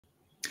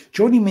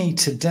Joining me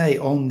today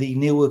on the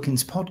Neil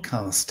Wilkins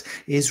podcast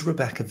is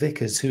Rebecca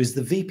Vickers, who is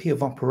the VP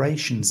of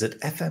Operations at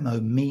FMO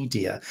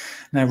Media.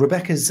 Now,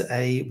 Rebecca's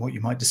what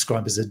you might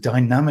describe as a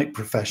dynamic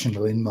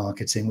professional in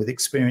marketing with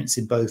experience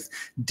in both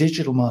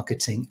digital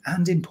marketing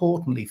and,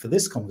 importantly for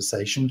this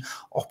conversation,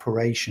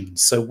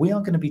 operations. So we are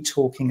going to be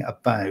talking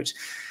about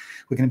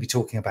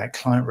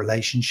client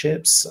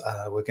relationships.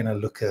 We're going to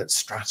look at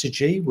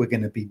strategy. We're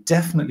going to be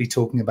definitely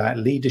talking about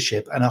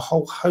leadership and a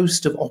whole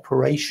host of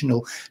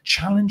operational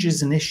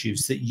challenges and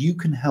issues that you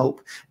can help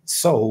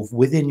solve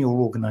within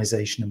your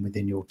organization and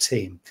within your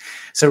team.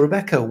 So,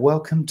 Rebecca,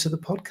 welcome to the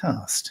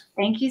podcast.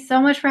 Thank you so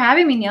much for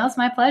having me, Neil. It's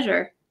my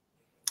pleasure.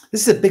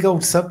 This is a big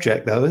old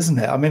subject, though, isn't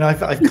it? I mean, I've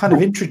kind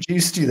of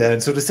introduced you there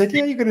and sort of said,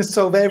 yeah, you're going to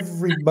solve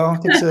every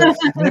marketer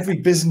and every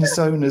business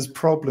owner's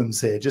problems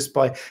here just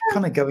by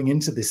kind of going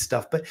into this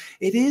stuff. But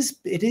it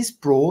is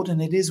broad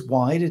and it is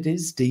wide, it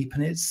is deep,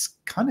 and it's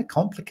kind of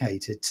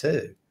complicated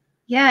too.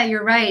 Yeah,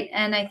 you're right.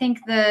 And I think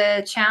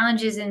the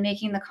challenge is in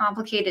making the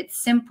complicated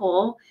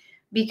simple,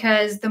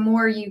 because the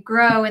more you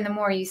grow and the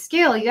more you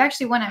scale, you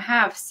actually want to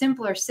have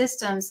simpler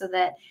systems so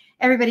that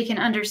everybody can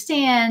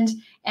understand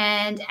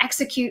and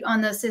execute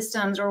on those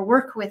systems or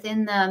work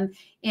within them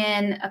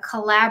in a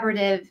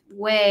collaborative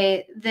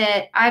way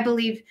that I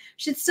believe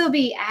should still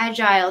be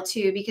agile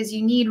too, because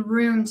you need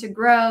room to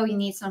grow, you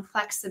need some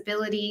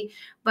flexibility,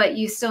 but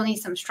you still need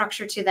some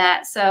structure to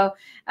that. So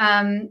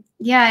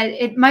yeah,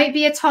 it might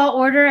be a tall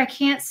order. I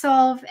can't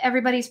solve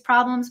everybody's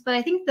problems, but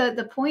I think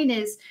the point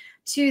is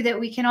too, that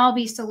we can all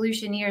be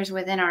solutioneers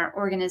within our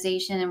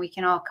organization and we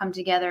can all come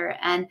together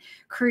and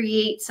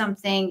create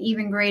something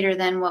even greater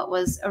than what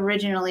was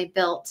originally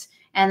built.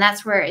 And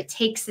that's where it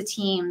takes the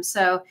team.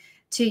 So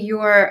to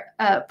your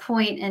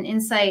point and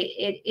insight,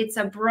 it's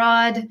a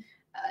broad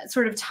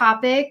sort of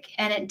topic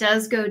and it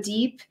does go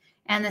deep.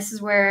 And this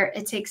is where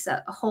it takes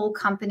a whole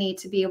company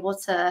to be able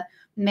to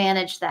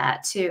manage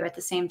that too at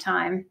the same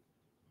time.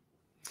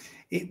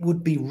 It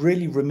would be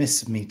really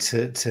remiss of me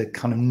to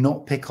kind of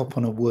not pick up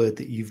on a word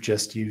that you've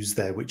just used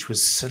there, which was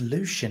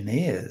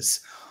solutioneers.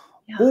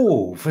 Yeah.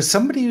 Oh, for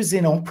somebody who's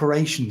in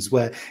operations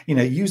where,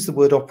 use the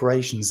word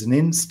operations and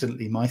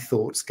instantly my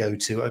thoughts go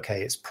to,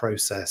 okay, it's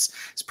process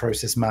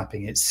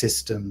mapping, it's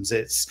systems,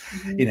 it's,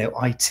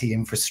 IT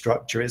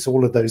infrastructure, it's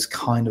all of those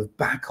kind of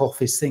back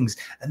office things.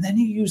 And then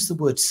you use the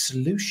word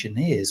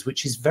solutioneers,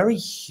 which is very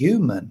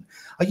human.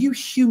 Are you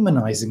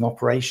humanizing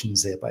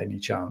operations here by any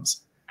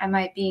chance? I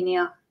might be,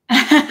 Neil.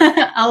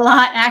 A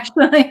lot,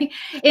 actually,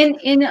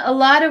 in a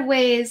lot of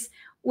ways.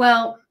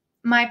 Well,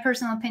 my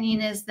personal opinion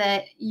is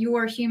that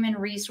your human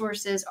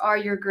resources are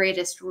your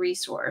greatest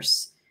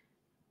resource,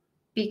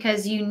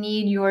 because you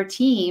need your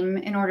team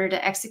in order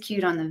to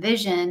execute on the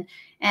vision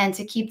and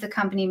to keep the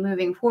company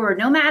moving forward,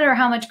 no matter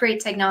how much great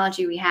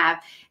technology we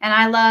have. And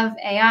I love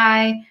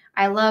AI,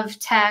 I love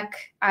tech,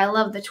 I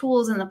love the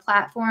tools and the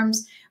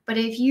platforms, but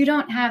if you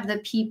don't have the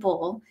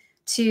people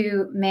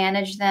to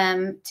manage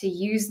them, to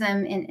use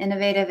them in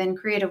innovative and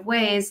creative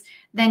ways,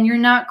 then you're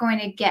not going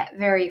to get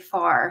very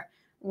far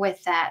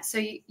with that.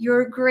 So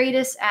your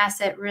greatest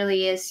asset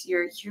really is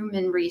your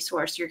human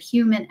resource, your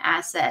human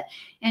asset.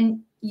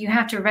 And you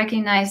have to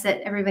recognize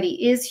that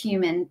everybody is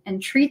human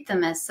and treat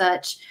them as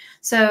such.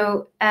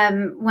 So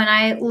when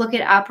I look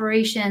at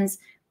operations,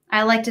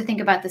 I like to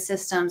think about the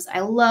systems. I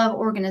love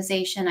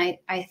organization.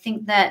 I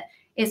think that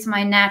it's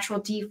my natural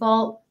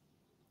default.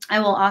 I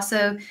will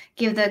also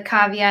give the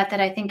caveat that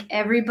I think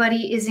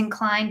everybody is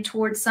inclined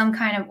towards some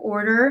kind of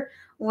order,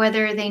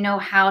 whether they know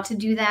how to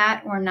do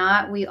that or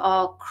not. We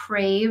all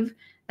crave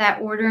that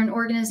order in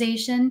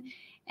organization.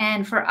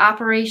 And for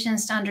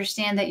operations to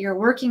understand that you're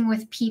working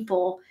with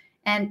people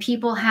and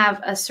people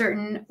have a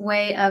certain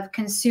way of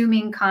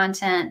consuming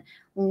content,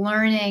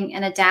 learning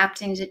and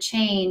adapting to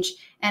change,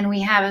 and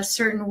we have a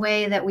certain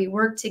way that we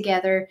work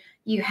together,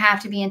 you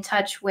have to be in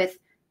touch with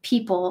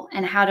people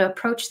and how to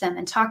approach them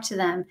and talk to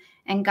them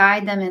and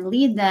guide them and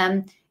lead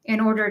them in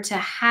order to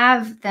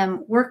have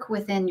them work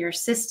within your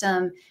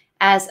system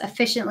as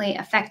efficiently,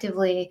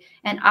 effectively,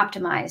 and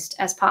optimized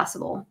as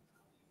possible.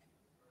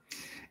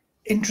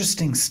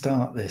 Interesting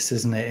start this,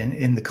 isn't it,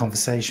 in the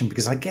conversation,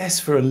 because I guess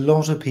for a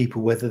lot of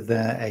people, whether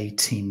they're a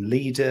team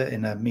leader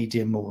in a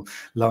medium or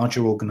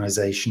larger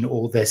organization,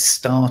 or they're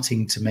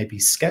starting to maybe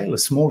scale a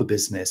smaller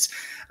business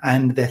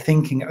and they're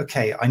thinking,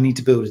 okay, I need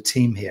to build a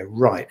team here.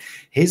 Right.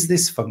 Here's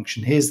this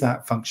function. Here's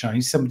that function. I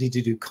need somebody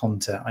to do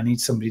content. I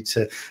need somebody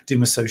to do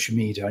my social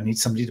media. I need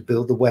somebody to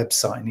build the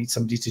website. I need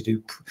somebody to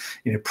do,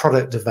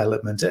 product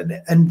development.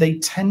 And they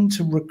tend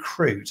to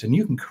recruit, and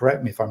you can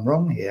correct me if I'm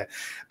wrong here,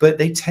 but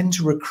they tend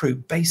to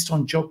recruit based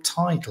on job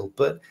title.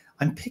 But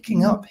I'm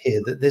picking up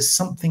here that there's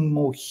something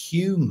more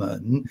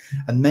human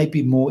and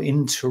maybe more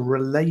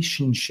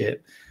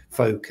interrelationship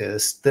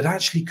focused that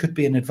actually could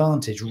be an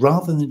advantage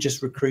rather than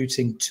just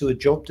recruiting to a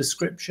job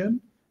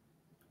description.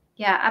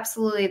 Yeah,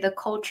 absolutely. The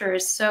culture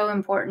is so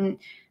important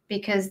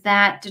because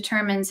that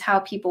determines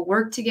how people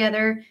work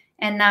together,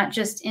 and not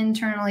just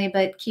internally,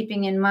 but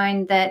keeping in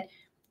mind that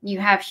you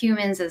have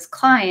humans as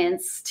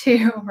clients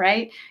too,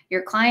 right?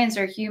 Your clients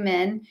are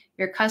human,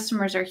 your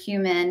customers are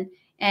human,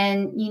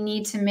 and you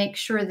need to make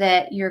sure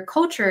that your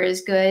culture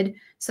is good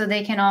so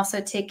they can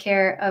also take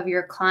care of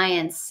your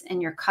clients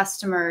and your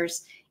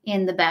customers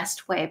in the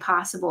best way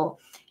possible.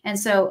 And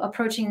so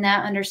approaching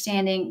that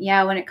understanding,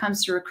 yeah, when it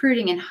comes to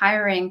recruiting and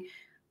hiring,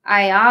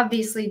 I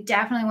obviously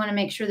definitely want to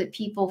make sure that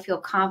people feel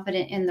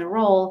confident in the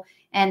role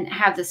and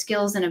have the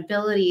skills and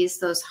abilities,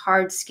 those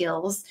hard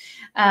skills.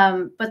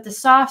 But the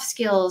soft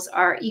skills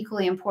are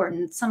equally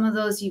important. Some of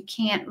those you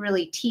can't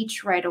really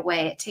teach right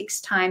away. It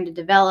takes time to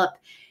develop.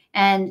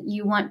 And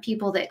you want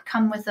people that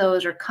come with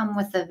those or come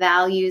with the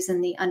values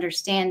and the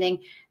understanding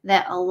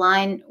that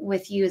align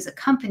with you as a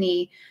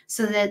company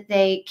so that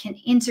they can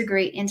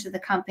integrate into the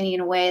company in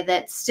a way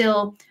that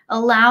still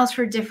allows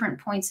for different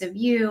points of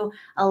view,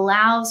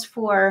 allows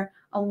for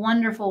a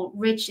wonderful,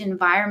 rich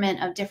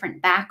environment of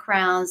different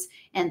backgrounds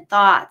and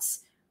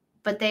thoughts,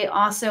 but they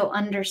also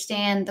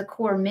understand the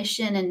core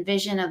mission and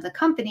vision of the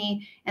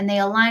company, and they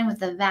align with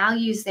the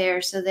values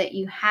there so that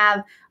you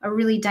have a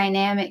really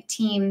dynamic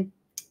team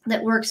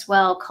that works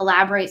well,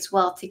 collaborates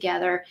well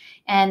together,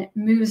 and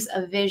moves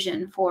a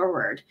vision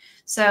forward.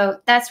 So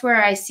that's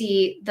where I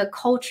see the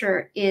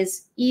culture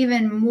is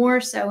even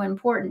more so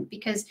important,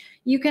 because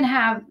you can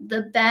have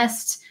the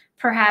best,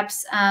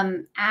 perhaps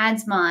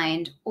ads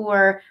mind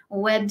or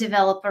web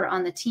developer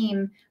on the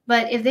team,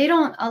 but if they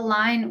don't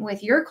align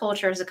with your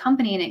culture as a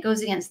company and it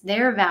goes against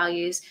their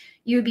values,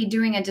 you would be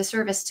doing a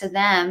disservice to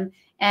them,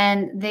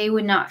 and they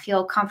would not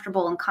feel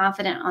comfortable and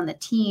confident on the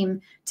team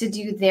to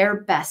do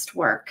their best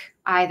work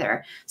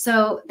either.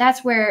 So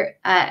that's where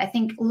I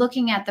think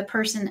looking at the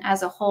person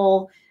as a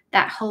whole,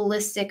 that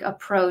holistic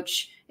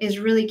approach is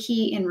really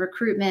key in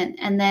recruitment.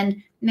 And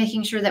then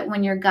making sure that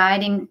when you're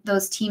guiding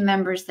those team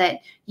members that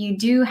you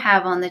do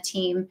have on the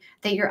team,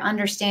 that you're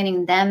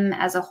understanding them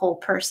as a whole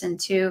person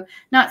too,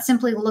 not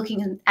simply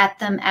looking at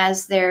them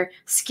as their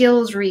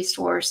skills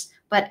resource,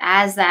 but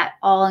as that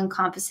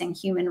all-encompassing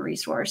human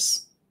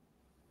resource.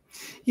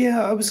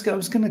 Yeah, I was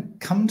going to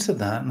come to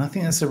that, and I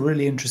think that's a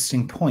really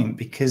interesting point,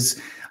 because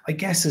I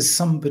guess as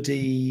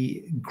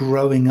somebody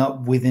growing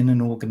up within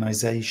an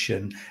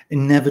organization,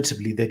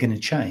 inevitably they're going to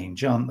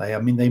change, aren't they? I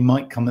mean, they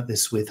might come at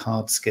this with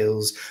hard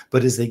skills,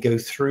 but as they go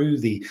through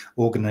the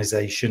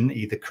organization,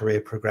 either career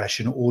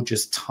progression or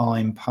just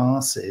time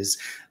passes,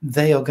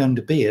 they are going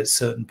to be at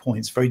certain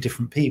points very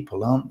different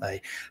people, aren't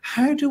they?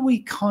 How do we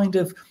kind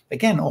of,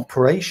 again,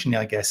 operationally,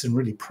 I guess, and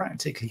really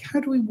practically,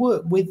 how do we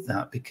work with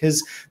that?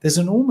 Because there's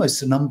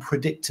almost an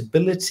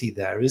unpredictability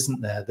there,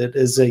 isn't there? That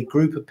as a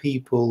group of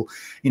people,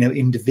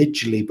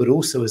 individually, but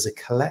also as a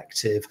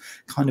collective,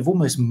 kind of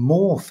almost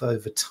morph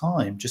over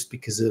time just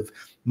because of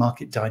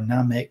market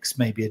dynamics.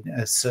 Maybe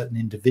a certain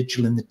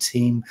individual in the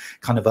team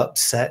kind of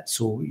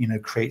upsets or,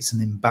 creates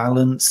an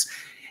imbalance.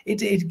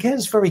 It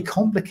gets very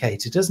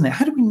complicated, doesn't it?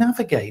 How do we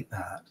navigate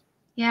that?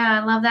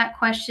 Yeah, I love that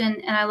question.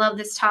 And I love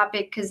this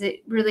topic because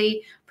it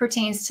really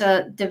pertains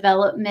to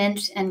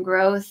development and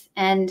growth.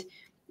 And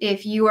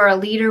if you are a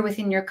leader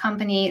within your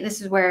company,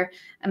 this is where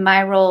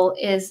my role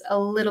is a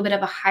little bit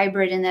of a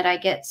hybrid, in that I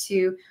get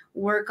to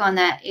work on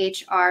that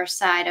HR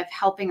side of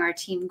helping our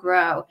team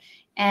grow.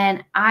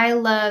 And I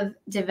love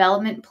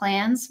development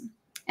plans,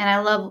 and I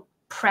love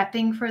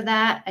prepping for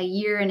that a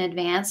year in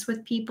advance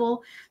with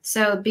people.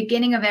 So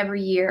beginning of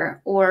every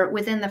year, or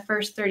within the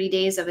first 30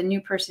 days of a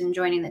new person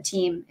joining the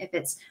team, if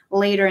it's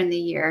later in the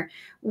year,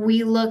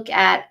 we look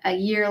at a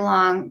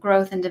year-long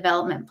growth and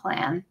development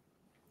plan.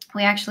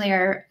 We actually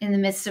are in the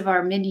midst of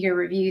our mid-year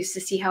reviews to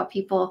see how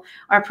people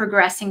are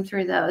progressing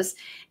through those.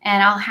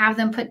 And I'll have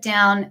them put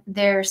down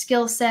their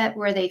skill set,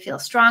 where they feel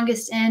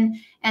strongest in,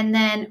 and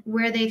then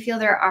where they feel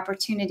there are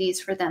opportunities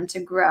for them to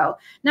grow.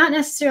 Not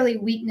necessarily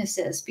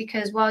weaknesses,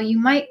 because while you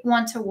might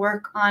want to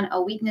work on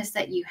a weakness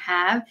that you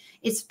have,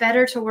 it's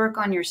better to work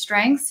on your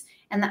strengths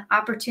and the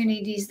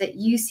opportunities that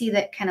you see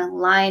that can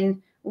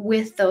align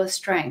with those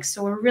strengths.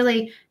 So we're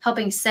really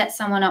helping set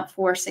someone up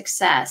for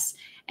success.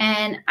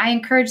 And I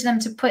encourage them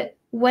to put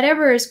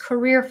whatever is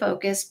career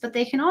focused, but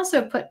they can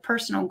also put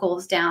personal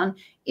goals down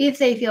if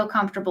they feel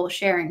comfortable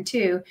sharing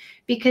too,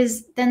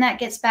 because then that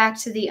gets back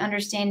to the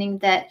understanding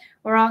that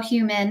we're all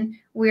human.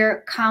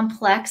 We're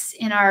complex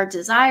in our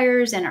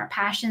desires and our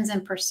passions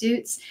and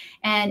pursuits.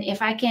 And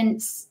if I can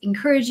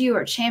encourage you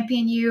or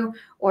champion you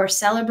or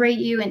celebrate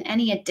you in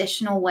any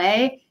additional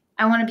way,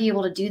 I want to be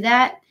able to do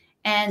that.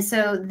 And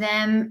so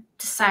them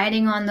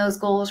deciding on those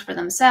goals for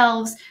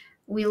themselves,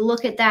 we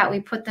look at that, we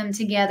put them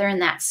together in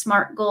that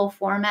SMART goal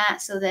format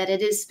so that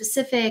it is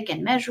specific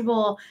and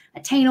measurable,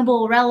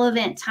 attainable,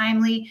 relevant,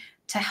 timely,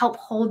 to help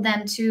hold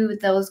them to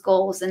those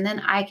goals. And then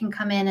I can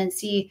come in and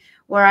see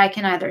where I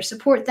can either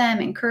support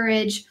them,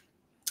 encourage.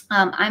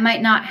 I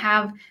might not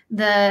have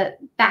the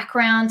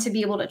background to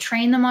be able to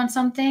train them on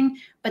something,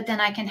 but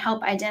then I can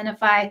help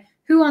identify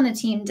who on the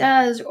team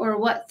does, or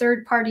what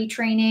third-party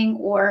training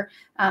or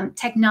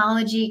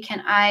technology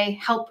can I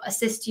help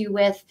assist you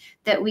with,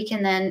 that we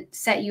can then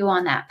set you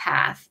on that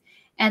path.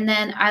 And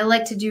then I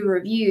like to do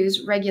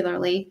reviews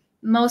regularly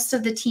most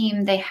of the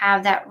team, they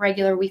have that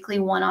regular weekly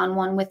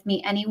one-on-one with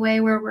me anyway,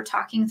 where we're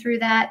talking through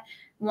that.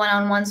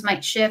 One-on-ones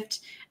might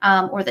shift,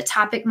 or the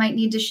topic might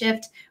need to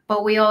shift,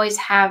 but we always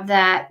have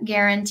that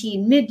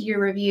guaranteed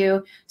mid-year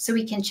review so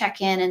we can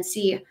check in and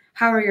see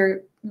how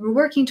you're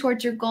working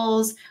towards your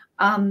goals.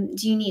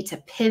 Do you need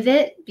to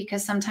pivot?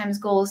 Because sometimes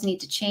goals need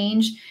to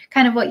change.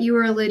 Kind of what you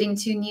were alluding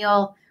to,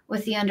 Neil,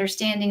 with the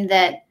understanding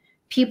that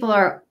people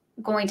are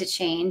going to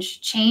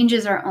change.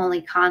 Changes are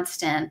only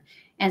constant.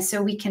 And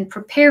so we can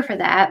prepare for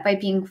that by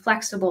being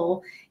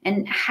flexible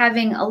and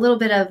having a little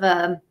bit of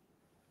a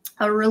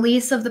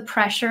release of the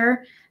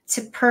pressure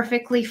to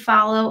perfectly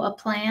follow a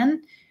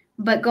plan.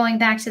 But going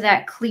back to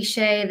that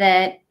cliche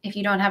that if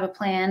you don't have a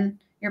plan,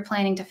 you're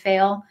planning to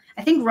fail,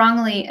 I think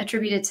wrongly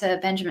attributed to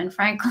Benjamin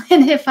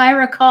Franklin, if I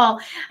recall.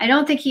 I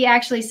don't think he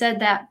actually said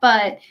that,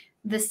 but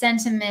the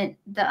sentiment,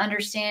 the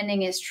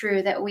understanding is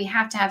true that we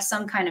have to have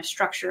some kind of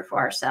structure for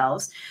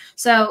ourselves.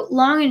 So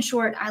long and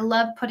short, I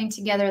love putting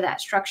together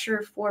that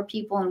structure for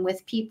people and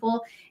with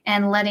people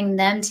and letting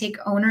them take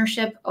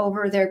ownership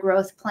over their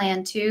growth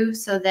plan too,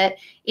 so that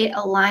it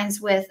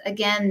aligns with,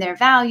 again, their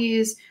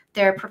values,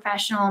 their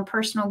professional and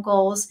personal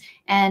goals,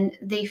 and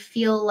they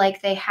feel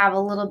like they have a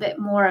little bit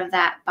more of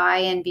that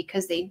buy-in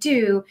because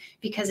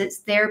it's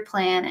their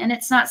plan, and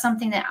it's not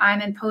something that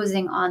I'm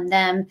imposing on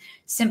them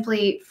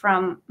simply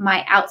from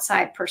my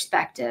outside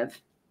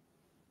perspective.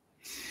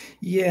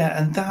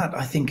 Yeah, and that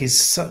I think is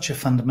such a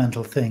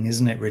fundamental thing,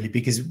 isn't it, really?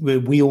 Because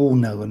we all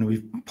know, and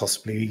we've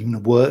possibly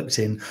even worked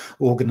in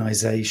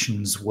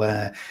organizations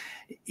where,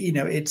 you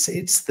know,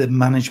 it's the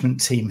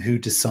management team who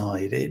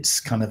decide. It's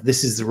kind of,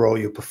 this is the role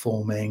you're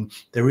performing.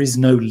 There is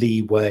no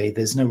leeway.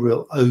 There's no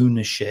real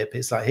ownership.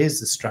 It's like, here's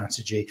the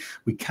strategy.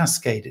 We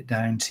cascade it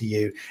down to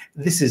you.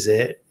 This is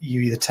it. You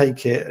either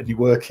take it and you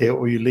work it,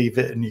 or you leave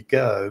it and you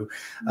go.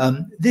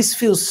 This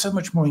feels so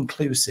much more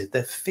inclusive.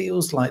 There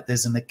feels like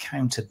there's an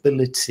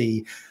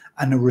accountability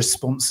and a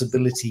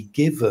responsibility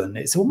given.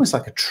 It's almost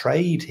like a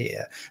trade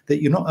here,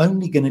 that you're not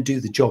only going to do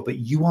the job, but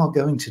you are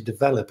going to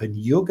develop, and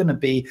you're going to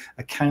be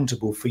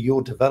accountable for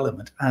your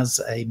development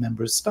as a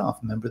member of staff,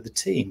 a member of the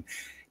team.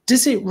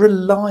 Does it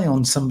rely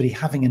on somebody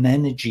having an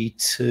energy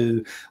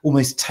to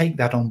almost take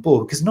that on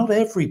board? Because not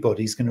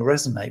everybody's going to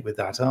resonate with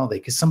that, are they?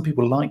 Because some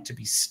people like to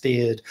be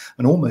steered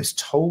and almost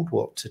told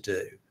what to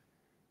do.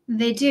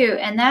 They do.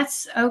 And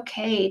that's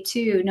okay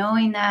too,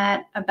 knowing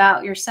that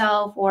about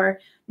yourself, or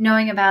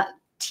knowing about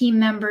team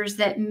members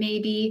that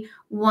maybe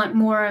want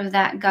more of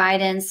that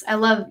guidance. I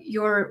love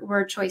your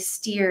word choice,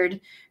 steered,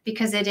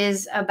 because it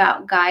is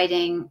about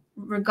guiding,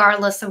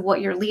 regardless of what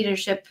your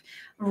leadership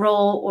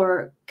role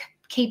or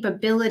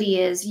capability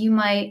is. You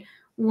might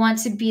want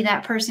to be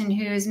that person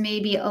who's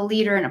maybe a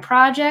leader in a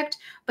project,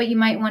 but you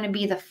might want to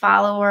be the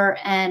follower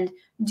and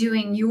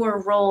doing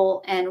your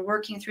role and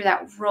working through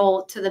that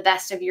role to the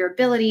best of your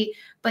ability,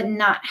 but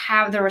not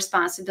have the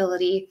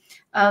responsibility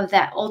of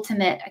that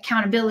ultimate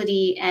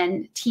accountability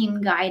and team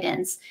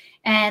guidance.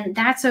 And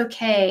that's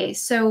okay.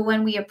 So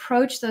when we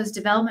approach those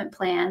development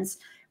plans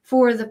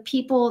for the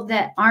people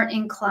that aren't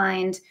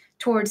inclined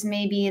towards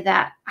maybe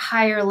that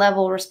higher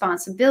level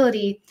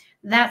responsibility,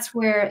 that's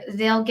where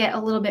they'll get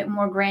a little bit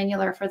more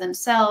granular for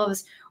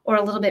themselves, or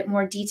a little bit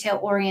more detail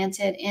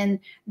oriented in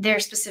their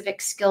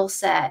specific skill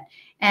set.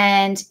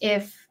 And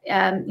if,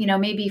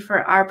 maybe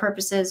for our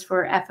purposes,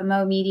 for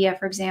FMO Media,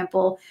 for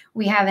example,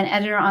 we have an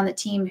editor on the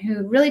team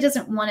who really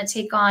doesn't want to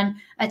take on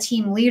a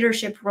team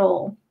leadership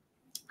role.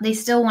 They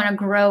still want to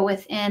grow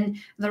within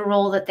the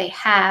role that they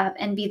have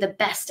and be the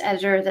best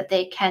editor that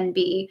they can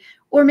be.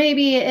 Or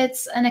maybe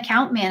it's an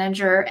account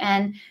manager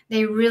and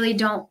they really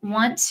don't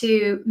want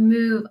to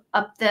move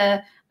up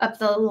the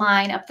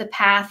line, up the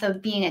path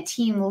of being a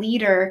team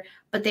leader,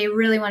 but they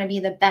really want to be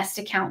the best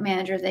account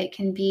manager they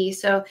can be.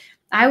 So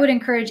I would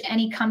encourage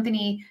any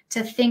company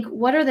to think,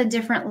 what are the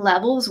different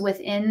levels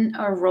within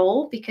a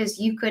role? Because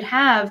you could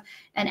have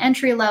an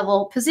entry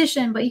level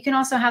position, but you can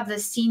also have the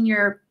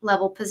senior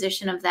level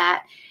position of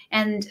that.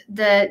 And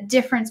the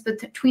difference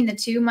between the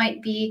two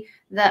might be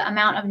the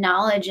amount of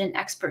knowledge and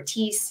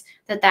expertise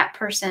that that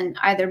person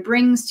either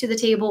brings to the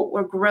table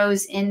or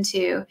grows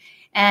into.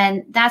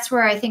 And that's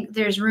where I think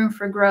there's room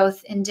for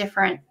growth in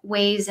different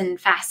ways and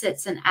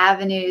facets and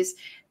avenues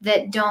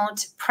that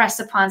don't press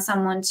upon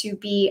someone to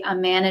be a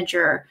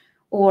manager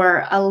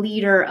or a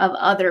leader of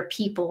other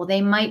people.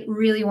 They might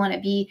really want to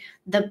be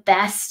the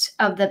best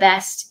of the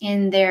best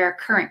in their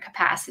current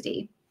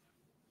capacity.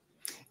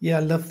 Yeah,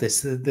 I love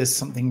this. There's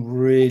something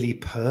really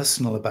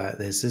personal about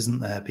this, isn't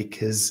there?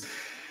 Because,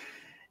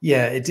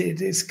 yeah,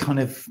 it's kind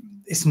of,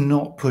 it's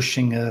not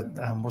pushing a,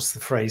 what's the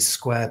phrase,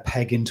 square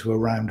peg into a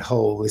round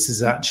hole. This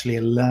is actually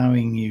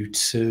allowing you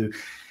to,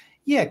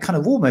 Yeah, kind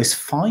of almost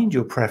find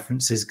your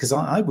preferences, because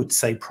I would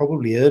say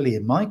probably early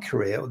in my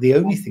career, the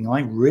only thing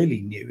I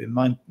really knew in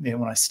my,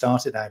 when I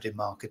started out in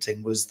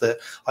marketing, was that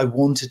I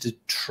wanted to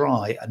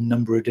try a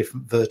number of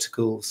different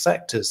vertical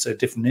sectors, so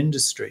different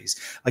industries.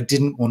 I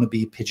didn't want to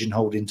be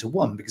pigeonholed into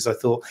one, because I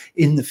thought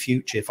in the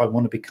future, if I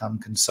want to become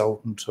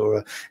consultant or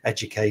an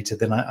educator,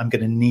 then I'm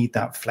going to need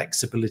that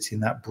flexibility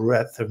and that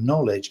breadth of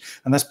knowledge.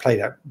 And that's played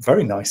out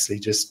very nicely,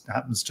 just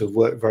happens to have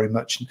worked very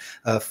much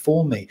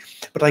for me.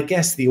 But I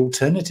guess the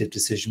alternative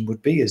decision would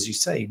be, as you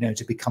say,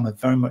 to become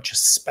very much a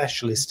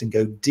specialist and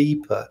go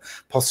deeper,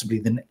 possibly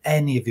than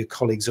any of your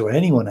colleagues or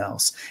anyone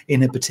else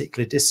in a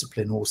particular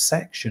discipline or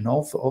section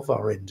of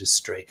our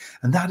industry.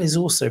 And that is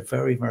also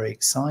very, very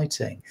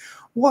exciting.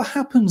 What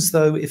happens,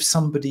 though, if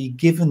somebody,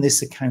 given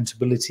this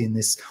accountability and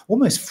this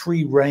almost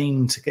free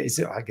rein to get,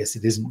 I guess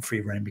it isn't free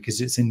rein because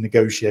it's in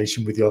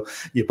negotiation with your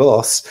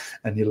boss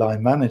and your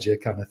line manager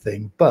kind of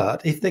thing,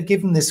 but if they're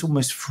given this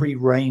almost free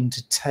rein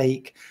to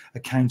take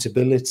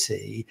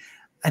accountability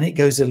and it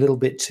goes a little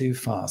bit too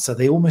far, so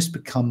they almost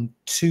become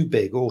too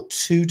big or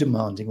too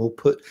demanding or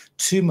put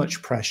too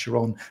much pressure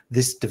on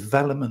this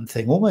development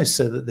thing, almost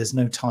so that there's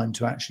no time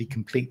to actually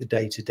complete the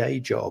day-to-day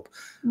job.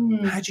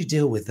 How do you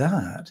deal with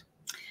that?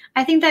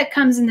 I think that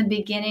comes in the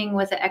beginning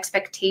with the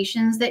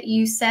expectations that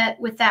you set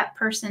with that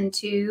person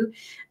too.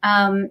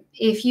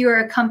 If you're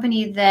a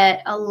company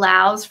that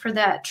allows for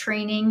that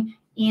training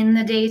in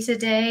the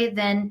day-to-day,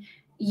 then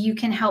you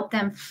can help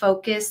them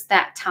focus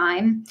that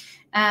time.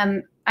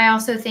 I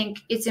also think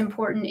it's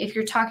important, if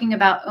you're talking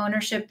about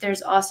ownership,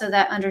 there's also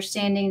that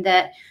understanding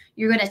that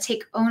you're going to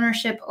take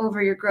ownership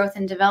over your growth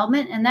and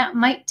development, and that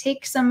might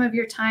take some of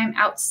your time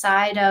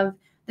outside of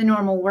the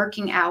normal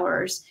working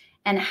hours.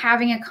 And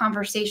having a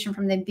conversation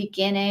from the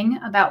beginning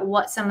about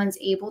what someone's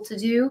able to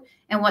do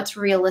and what's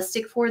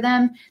realistic for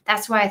them.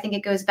 That's why I think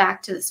it goes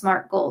back to the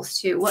SMART goals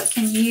too. What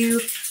can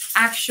you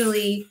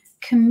actually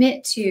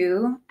commit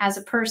to as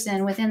a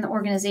person within the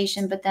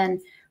organization, but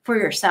then for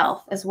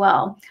yourself as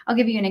well? I'll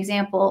give you an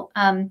example.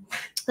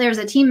 There's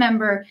a team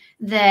member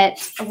that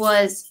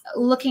was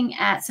looking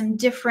at some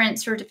different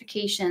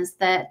certifications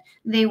that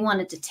they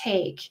wanted to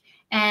take.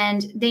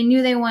 And they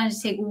knew they wanted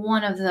to take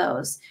one of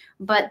those,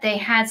 but they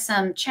had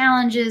some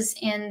challenges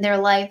in their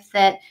life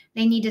that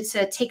they needed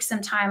to take some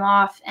time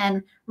off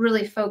and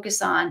really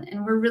focus on.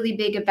 And we're really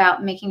big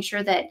about making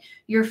sure that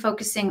you're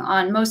focusing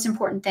on most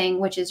important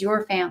thing, which is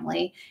your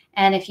family.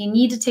 And if you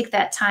need to take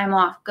that time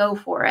off, go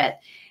for it.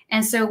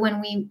 And so when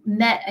we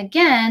met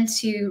again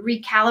to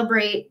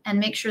recalibrate and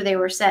make sure they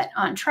were set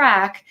on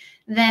track,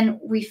 then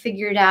we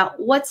figured out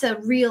what's a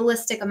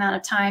realistic amount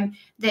of time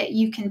that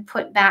you can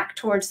put back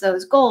towards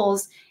those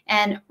goals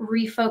and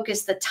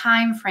refocus the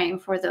time frame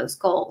for those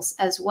goals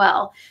as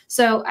well.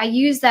 So I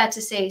use that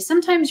to say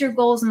sometimes your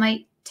goals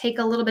might take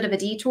a little bit of a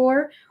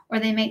detour, or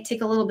they might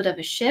take a little bit of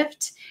a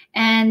shift.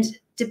 And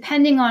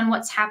depending on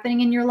what's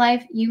happening in your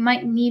life, you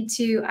might need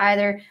to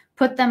either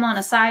put them on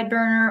a side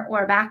burner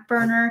or a back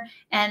burner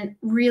and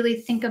really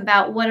think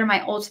about what are my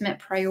ultimate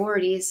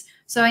priorities.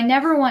 So I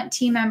never want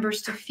team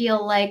members to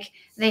feel like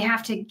they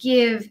have to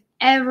give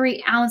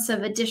every ounce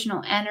of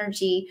additional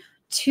energy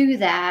to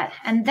that.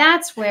 And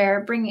that's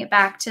where, bringing it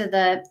back to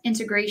the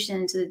integration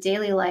into the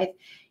daily life,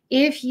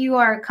 if you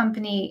are a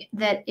company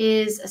that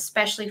is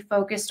especially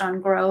focused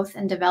on growth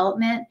and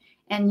development,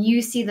 and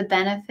you see the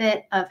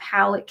benefit of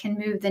how it can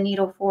move the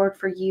needle forward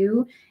for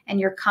you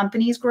and your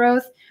company's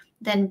growth,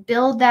 then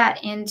build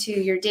that into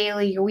your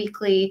daily, your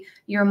weekly,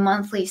 your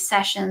monthly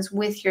sessions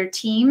with your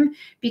team,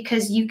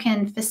 because you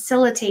can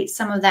facilitate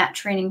some of that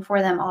training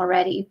for them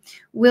already.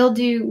 We'll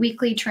do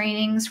weekly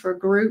trainings for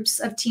groups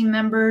of team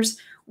members.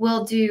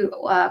 We'll do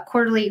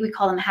quarterly, we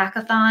call them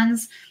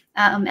hackathons.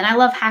 And I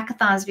love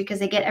hackathons because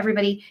they get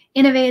everybody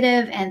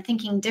innovative and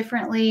thinking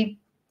differently.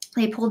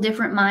 They pull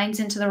different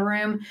minds into the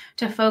room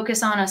to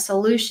focus on a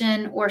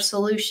solution or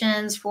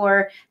solutions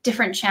for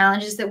different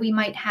challenges that we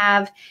might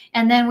have.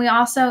 And then we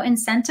also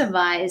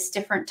incentivize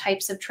different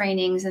types of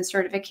trainings and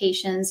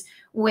certifications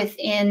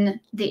within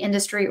the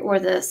industry or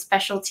the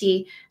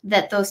specialty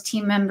that those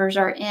team members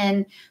are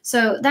in.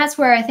 So that's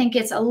where I think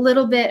it's a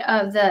little bit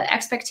of the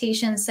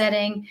expectation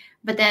setting,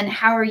 but then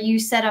how are you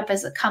set up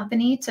as a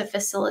company to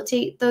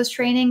facilitate those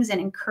trainings and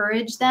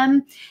encourage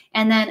them?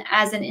 And then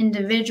as an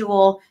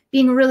individual,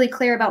 being really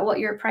clear about what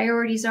your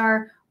priorities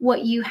are,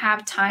 what you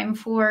have time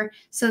for,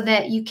 so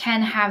that you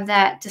can have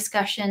that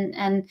discussion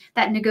and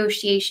that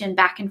negotiation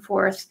back and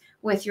forth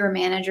with your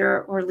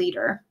manager or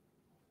leader.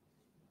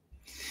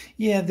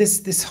 Yeah,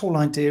 this whole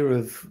idea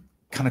of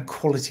kind of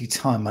quality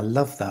time, I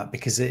love that,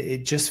 because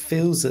it just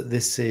feels that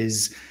this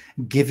is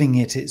giving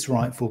it its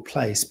rightful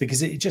place,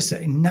 because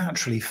it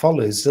naturally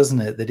follows, doesn't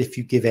it, that if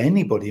you give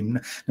anybody,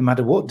 no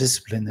matter what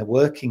discipline they're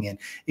working in,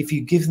 if you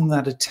give them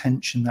that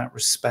attention, that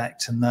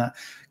respect, and that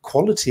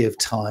quality of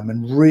time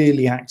and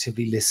really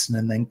actively listen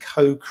and then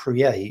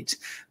co-create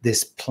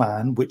this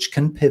plan, which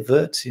can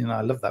pivot, you know,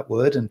 I love that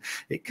word, and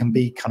it can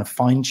be kind of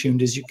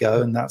fine-tuned as you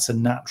go. And that's a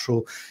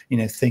natural, you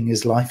know, thing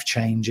as life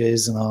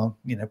changes and our,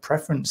 you know,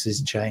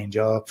 preferences change,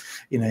 our,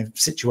 you know,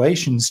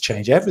 situations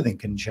change, everything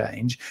can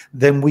change.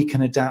 Then we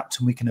can adapt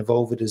and we can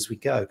evolve it as we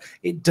go.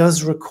 It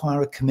does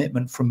require a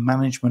commitment from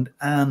management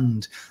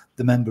and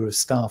the member of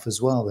staff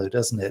as well, though,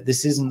 doesn't it?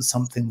 This isn't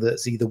something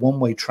that's either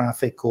one-way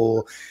traffic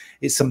or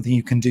it's something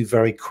you can do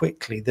very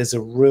quickly. There's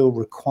a real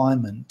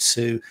requirement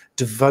to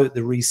devote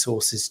the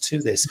resources to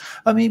this.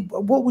 I mean,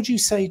 what would you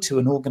say to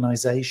an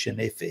organization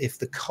if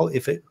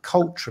it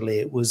culturally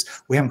it was,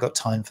 we haven't got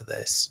time for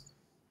this?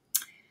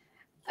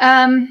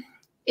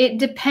 It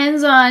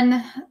depends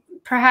on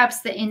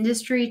perhaps the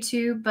industry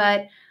too,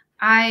 but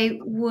I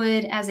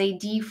would, as a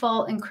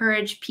default,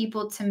 encourage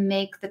people to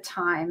make the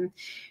time,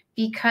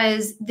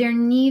 because there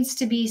needs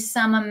to be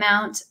some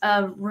amount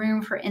of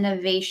room for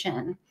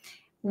innovation.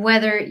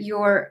 Whether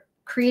you're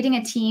creating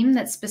a team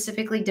that's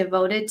specifically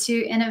devoted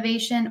to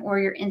innovation or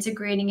you're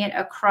integrating it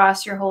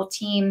across your whole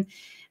team,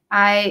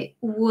 I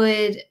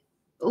would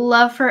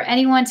love for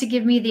anyone to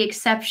give me the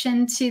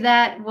exception to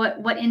that.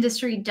 What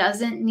industry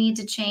doesn't need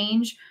to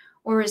change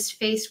or is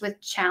faced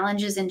with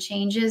challenges and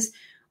changes?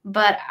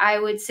 But I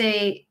would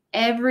say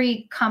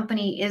every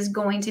company is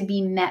going to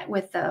be met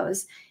with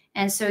those.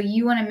 And so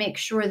you want to make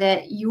sure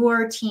that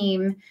your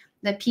team,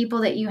 the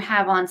people that you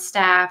have on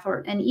staff,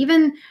 and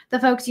even the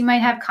folks you might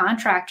have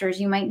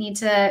contractors, you might need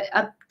to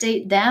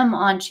update them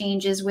on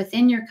changes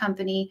within your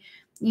company.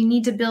 You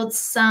need to build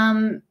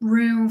some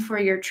room for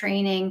your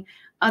training.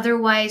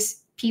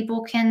 Otherwise,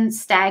 people can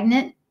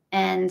stagnate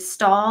and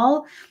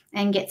stall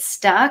and get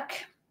stuck.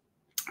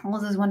 All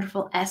those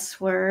wonderful S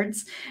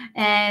words.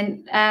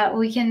 And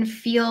we can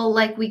feel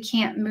like we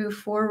can't move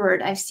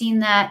forward. I've seen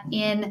that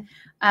in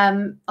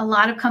a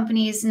lot of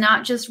companies,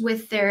 not just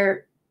with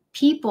their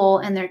people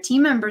and their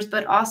team members,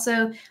 but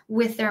also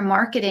with their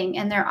marketing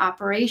and their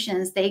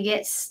operations. They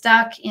get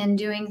stuck in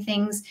doing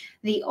things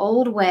the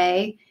old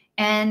way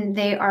and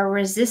they are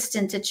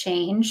resistant to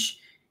change.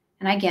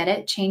 And I get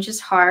it. Change is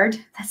hard.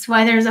 That's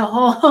why there's a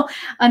whole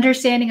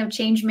understanding of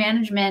change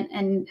management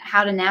and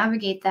how to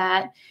navigate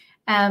that.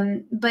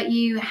 But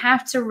you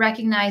have to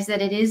recognize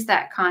that it is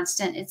that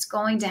constant. It's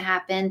going to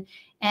happen.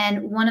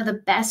 And one of the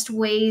best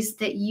ways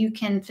that you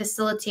can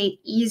facilitate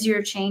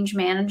easier change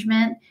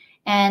management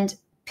and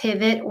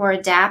pivot or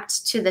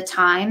adapt to the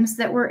times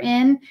that we're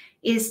in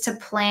is to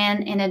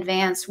plan in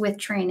advance with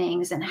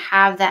trainings and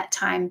have that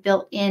time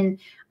built in.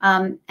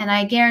 And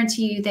I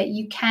guarantee you that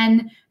you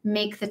can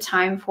make the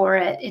time for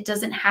it. It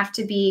doesn't have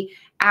to be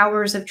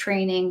hours of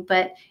training,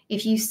 but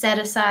if you set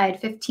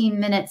aside 15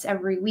 minutes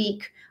every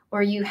week,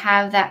 or you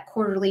have that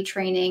quarterly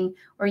training,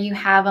 or you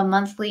have a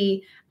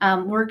monthly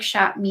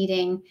workshop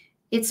meeting,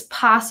 it's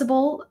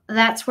possible.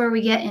 That's where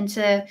we get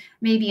into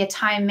maybe a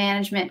time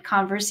management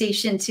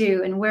conversation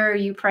too. And where are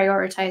you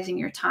prioritizing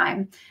your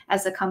time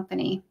as a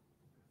company?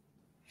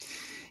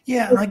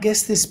 Yeah, and I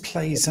guess this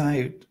plays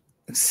out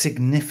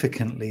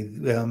significantly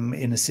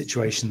in a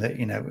situation that,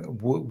 you know,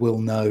 we'll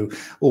know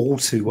all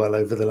too well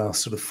over the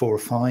last sort of 4 or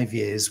 5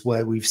 years,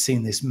 where we've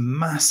seen this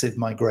massive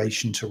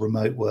migration to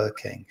remote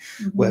working,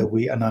 where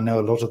and I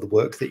know a lot of the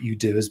work that you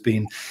do has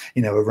been,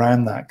 you know,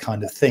 around that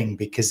kind of thing,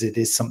 because it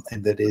is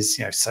something that is,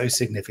 you know, so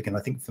significant.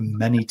 I think for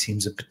many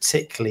teams, and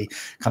particularly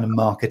kind of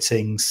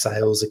marketing,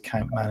 sales,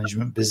 account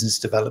management, business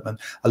development,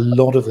 a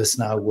lot of us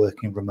now are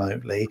working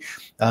remotely.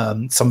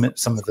 Some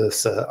of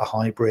us are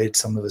hybrid,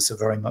 some of us are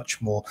very much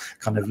more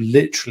kind of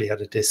literally at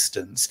a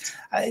distance.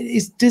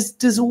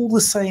 Does all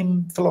the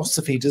same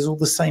philosophy, does all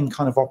the same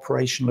kind of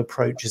operational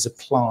approaches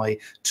apply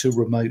to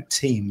remote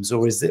teams,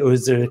 or is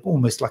there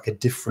almost like a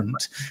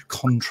different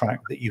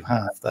contract that you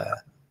have there?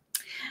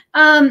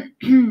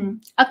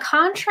 A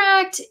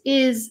contract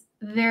is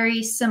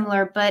very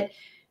similar, but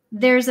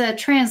there's a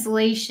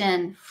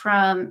translation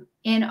from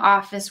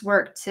in-office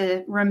work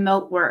to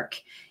remote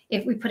work,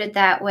 if we put it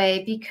that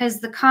way, because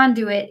the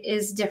conduit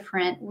is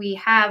different. We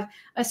have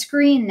a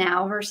screen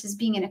now versus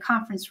being in a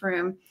conference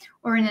room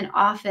or in an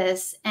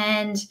office.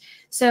 And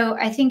so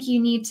I think you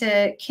need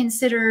to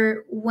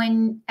consider,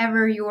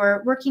 whenever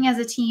you're working as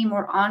a team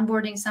or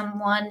onboarding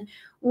someone,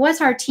 what's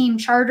our team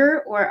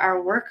charter or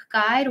our work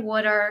guide?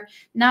 What are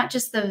not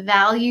just the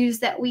values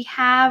that we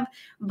have,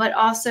 but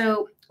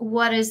also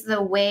what is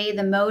the way,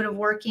 the mode of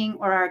working,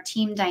 or our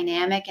team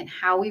dynamic and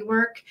how we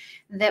work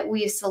that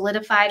we've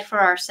solidified for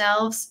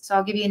ourselves. So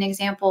I'll give you an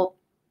example.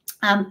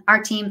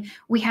 Our team,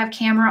 we have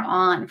camera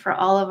on for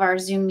all of our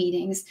Zoom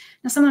meetings.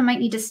 Now, someone might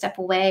need to step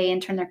away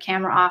and turn their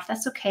camera off.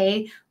 That's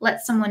okay.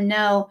 Let someone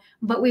know.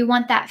 But we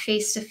want that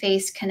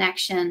face-to-face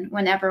connection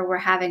whenever we're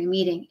having a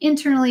meeting,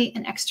 internally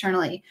and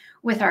externally,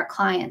 with our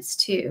clients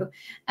too.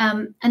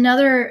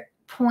 Another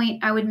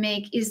point I would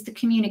make is the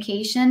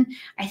communication.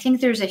 I think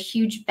there's a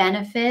huge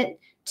benefit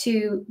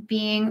to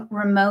being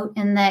remote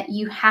in that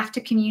you have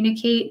to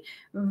communicate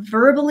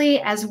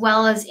verbally as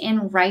well as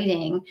in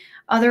writing.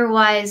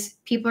 Otherwise,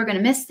 people are going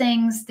to miss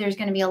things. There's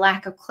going to be a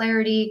lack of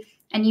clarity.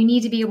 and you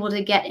need to be able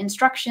to get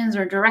instructions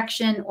or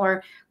direction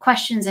or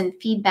questions and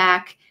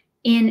feedback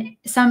in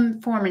some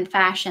form and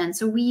fashion.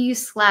 So we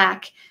use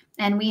Slack,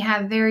 and we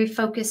have very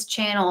focused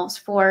channels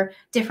for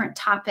different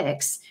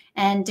topics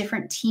and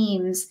different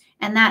teams.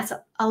 And that's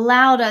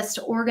allowed us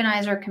to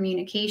organize our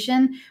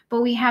communication,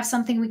 but we have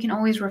something we can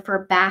always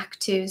refer back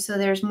to. So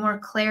there's more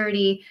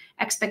clarity,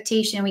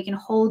 expectation. We can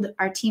hold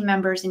our team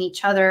members and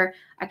each other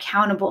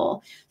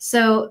accountable.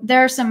 So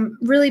there are some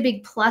really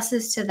big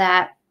pluses to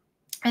that.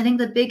 I think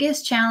the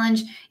biggest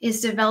challenge is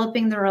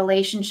developing the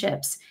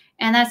relationships,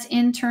 and that's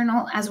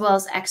internal as well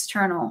as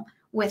external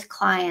with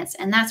clients.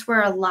 And that's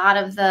where a lot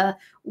of the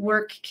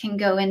work can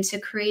go into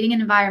creating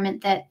an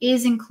environment that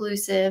is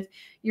inclusive.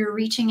 You're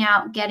reaching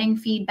out, getting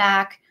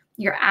feedback,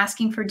 you're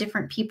asking for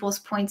different people's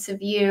points of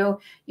view,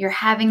 you're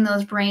having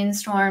those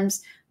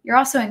brainstorms, you're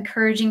also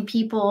encouraging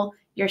people,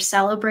 you're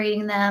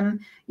celebrating them,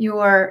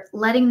 you're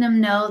letting them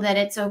know that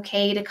it's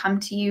okay to come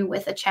to you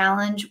with a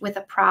challenge, with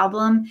a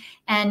problem,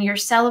 and you're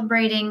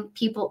celebrating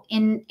people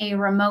in a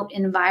remote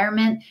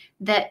environment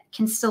that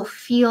can still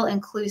feel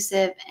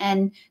inclusive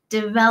and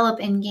develop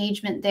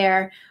engagement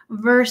there,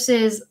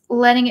 versus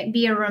letting it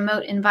be a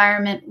remote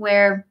environment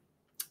where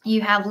you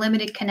have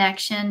limited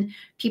connection,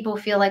 people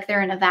feel like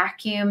they're in a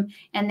vacuum,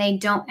 and they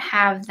don't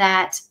have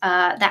that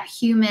that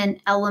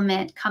human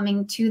element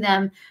coming to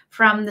them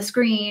from the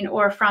screen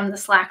or from the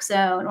Slack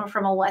zone or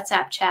from a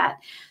WhatsApp chat.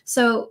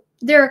 So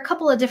there are a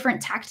couple of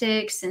different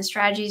tactics and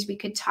strategies we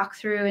could talk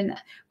through, and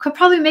could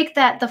probably make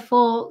that the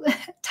full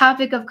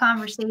topic of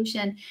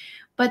conversation.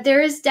 But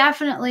there is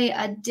definitely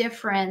a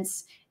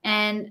difference.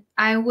 And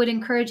I would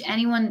encourage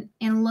anyone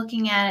in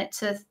looking at it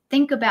to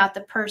think about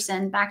the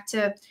person. Back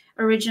to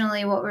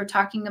originally what we're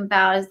talking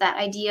about is that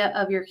idea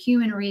of your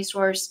human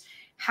resource.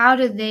 How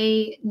do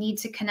they need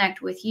to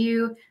connect with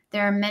you?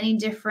 There are many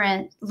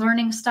different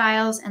learning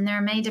styles, and there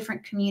are many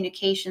different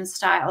communication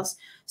styles.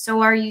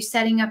 So are you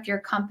setting up your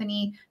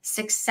company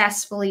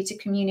successfully to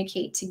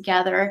communicate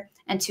together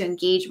and to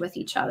engage with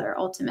each other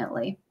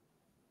ultimately?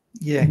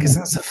 Yeah, because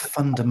that's a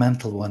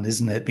fundamental one,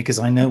 isn't it? Because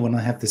I know when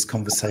I have this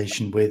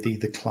conversation with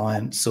either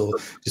clients or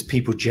just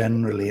people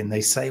generally, and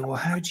they say, well,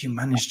 how do you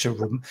manage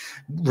to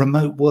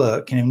remote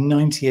work?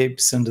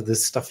 98% of the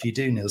stuff you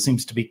do, Neil,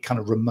 seems to be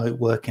kind of remote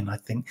working. I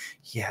think,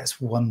 yeah,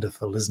 it's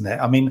wonderful, isn't it?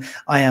 I mean,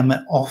 I am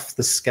an off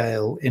the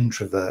scale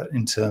introvert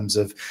in terms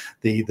of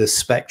the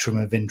spectrum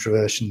of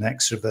introversion and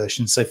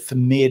extroversion. So for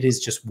me, it is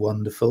just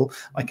wonderful.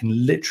 I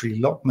can literally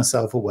lock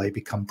myself away,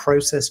 become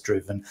process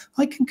driven.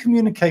 I can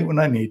communicate when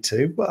I need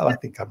to. Well, I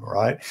think I'm all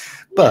right.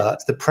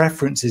 But the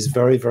preference is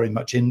very, very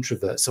much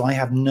introvert. So I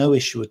have no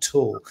issue at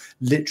all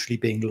literally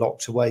being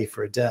locked away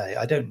for a day.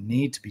 I don't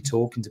need to be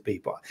talking to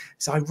people.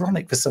 It's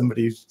ironic for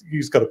somebody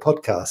who's got a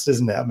podcast,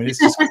 isn't it? I mean, it's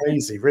just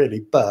crazy,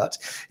 really. But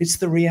it's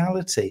the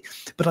reality.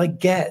 But I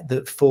get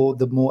that for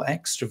the more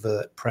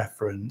extrovert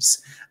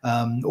preference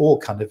or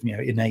kind of,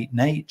 innate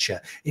nature,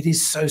 it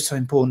is so, so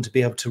important to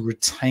be able to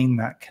retain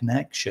that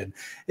connection.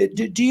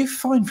 Do you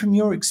find from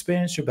your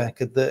experience,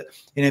 Rebecca, that,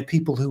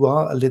 people who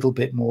are a little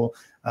bit more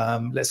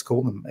let's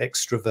call them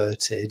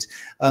extroverted,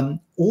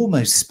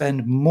 almost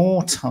spend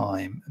more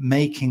time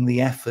making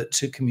the effort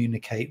to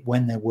communicate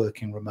when they're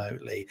working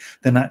remotely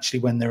than actually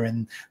when they're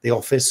in the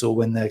office or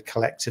when they're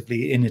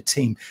collectively in a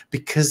team,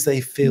 because they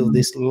feel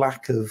this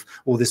lack of,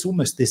 or this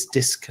almost this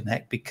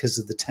disconnect because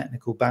of the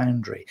technical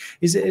boundary?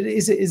 Is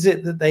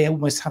it that they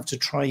almost have to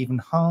try even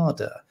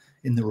harder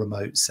in the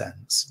remote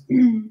sense?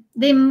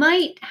 They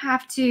might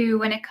have to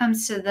when it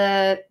comes to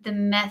the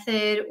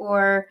method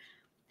or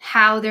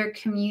how they're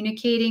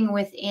communicating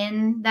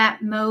within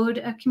that mode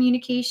of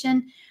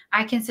communication.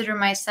 I consider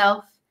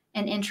myself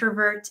an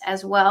introvert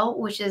as well,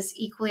 which is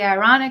equally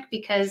ironic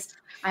because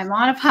I'm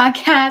on a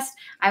podcast.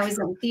 I was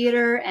in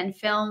theater and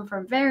film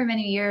for very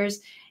many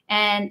years.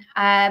 And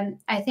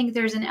I think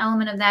there's an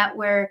element of that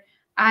where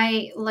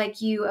I,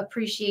 like you,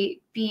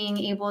 appreciate being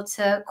able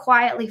to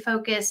quietly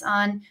focus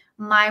on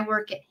my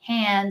work at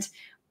hand.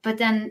 But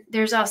then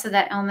there's also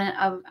that element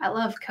of, I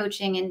love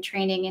coaching and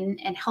training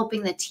and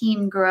helping the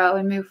team grow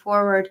and move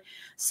forward.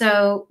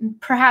 So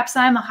perhaps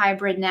I'm a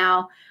hybrid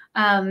now.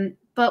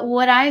 But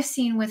what I've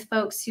seen with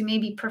folks who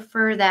maybe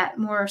prefer that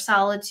more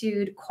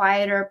solitude,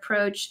 quieter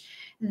approach,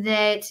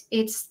 that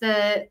it's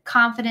the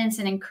confidence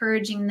and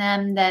encouraging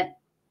them that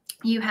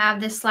you have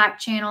this Slack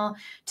channel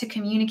to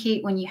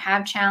communicate when you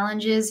have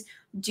challenges.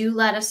 Do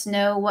let us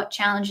know what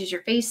challenges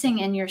you're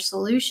facing and your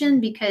solution,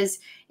 because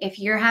if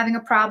you're having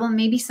a problem,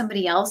 maybe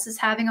somebody else is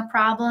having a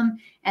problem,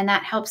 and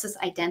that helps us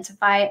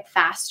identify it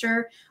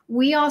faster.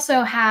 We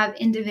also have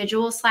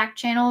individual Slack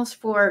channels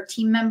for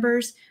team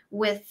members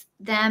with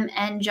them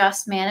and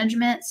just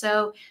management.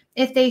 So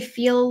if they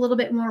feel a little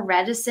bit more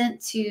reticent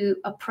to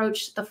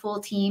approach the full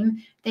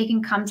team, they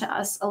can come to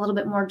us a little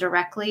bit more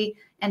directly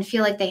and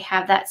feel like they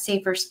have that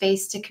safer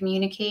space to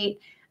communicate.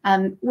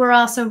 We're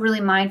also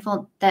really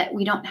mindful that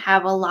we don't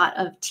have a lot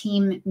of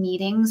team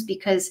meetings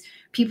because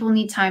people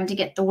need time to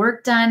get the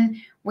work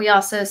done. We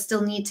also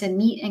still need to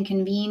meet and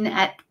convene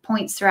at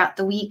points throughout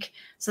the week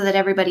so that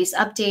everybody's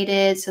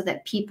updated, so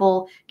that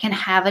people can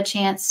have a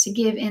chance to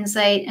give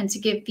insight and to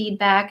give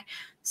feedback.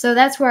 So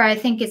that's where I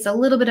think it's a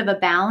little bit of a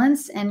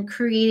balance, and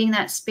creating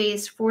that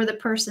space for the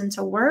person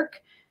to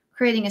work,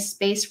 creating a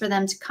space for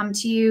them to come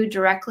to you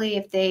directly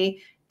if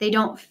they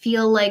don't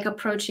feel like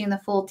approaching the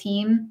full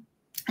team,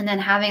 and then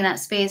having that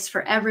space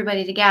for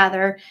everybody to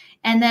gather.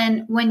 And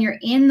then when you're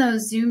in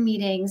those Zoom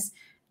meetings,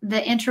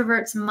 the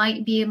introverts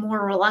might be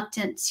more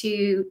reluctant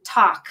to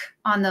talk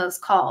on those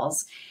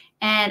calls.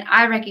 And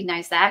I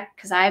recognize that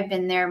because I've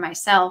been there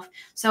myself.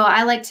 So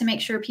I like to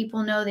make sure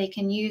people know they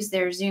can use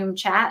their Zoom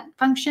chat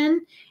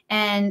function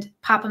and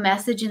pop a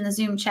message in the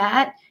Zoom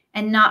chat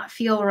and not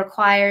feel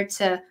required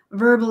to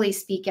verbally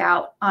speak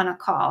out on a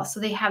call. So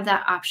they have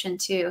that option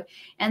too.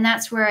 And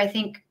that's where I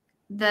think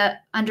the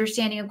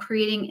understanding of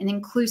creating an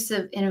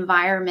inclusive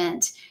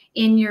environment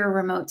in your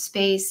remote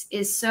space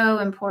is so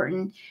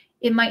important.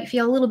 It might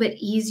feel a little bit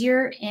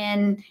easier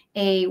in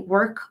a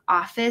work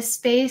office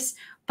space,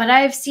 but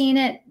I've seen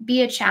it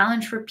be a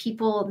challenge for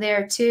people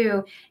there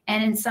too.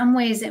 And in some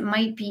ways, it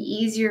might be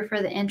easier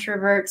for the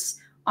introverts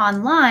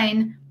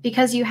online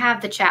because you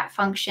have the chat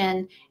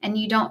function and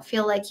you don't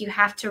feel like you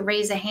have to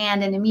raise a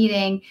hand in a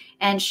meeting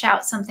and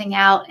shout something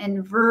out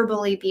and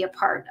verbally be a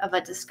part of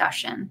a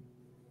discussion.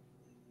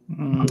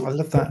 I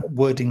love that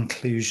word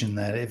inclusion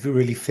there. It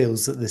really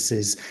feels that this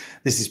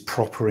is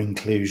proper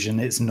inclusion.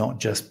 It's not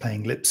just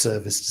paying lip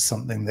service to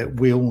something that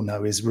we all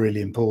know is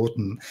really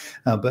important.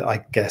 But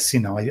I guess,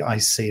 I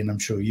see, and I'm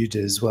sure you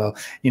do as well,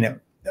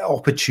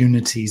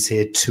 opportunities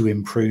here to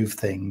improve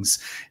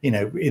things,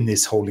 in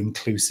this whole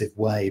inclusive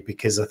way,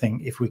 because I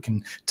think if we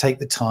can take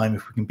the time,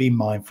 if we can be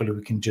mindful, if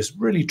we can just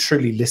really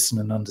truly listen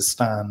and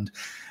understand,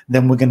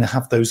 then we're going to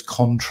have those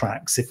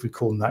contracts, if we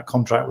call them that,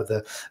 contract with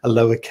a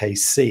lowercase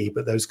c,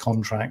 but those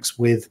contracts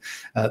with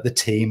the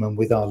team and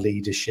with our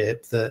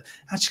leadership that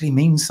actually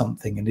means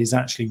something and is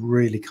actually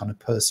really kind of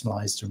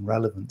personalized and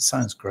relevant.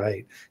 Sounds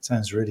great.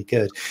 Sounds really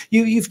good.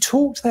 You've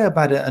talked there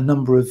about a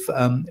number of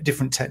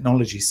different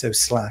technologies. So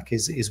Slack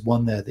is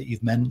one there that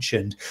you've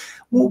mentioned.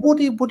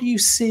 What are you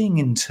seeing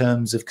in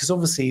terms of, because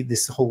obviously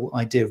this whole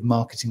idea of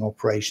marketing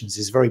operations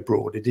is very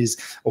broad. It is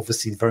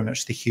obviously very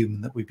much the human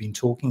that we've been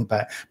talking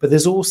about, but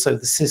there's also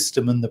the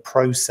system and the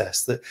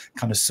process that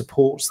kind of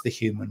supports the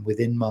human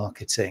within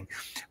marketing.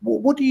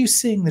 What are you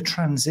seeing the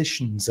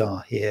transitions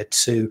are here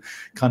to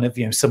kind of,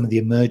 some of the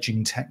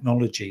emerging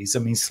technologies? I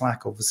mean,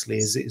 Slack obviously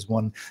is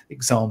one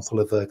example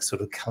of a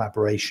sort of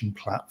collaboration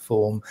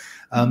platform.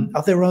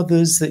 Are there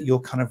others that you're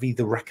kind of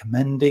either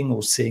recommending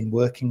or seeing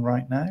working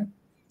right now?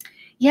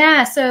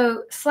 Yeah,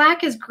 so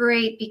Slack is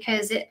great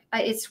because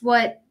it's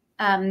what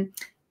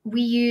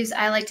we use.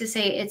 I like to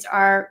say it's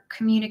our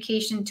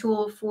communication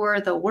tool for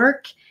the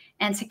work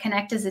and to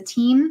connect as a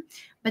team.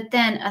 But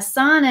then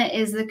Asana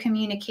is the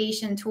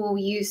communication tool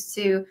we use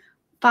to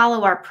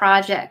follow our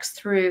projects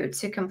through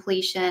to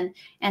completion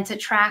and to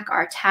track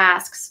our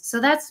tasks. So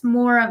that's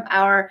more of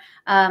our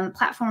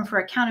platform for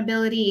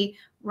accountability,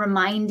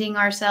 reminding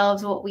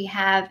ourselves what we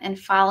have and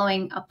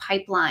following a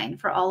pipeline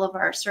for all of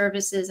our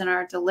services and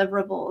our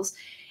deliverables.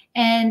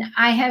 And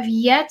I have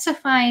yet to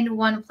find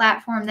one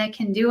platform that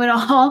can do it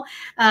all.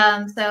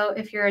 So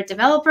if you're a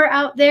developer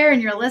out there and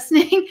you're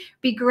listening,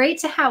 be great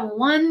to have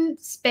one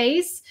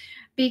space,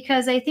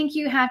 because I think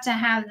you have to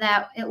have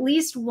that at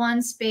least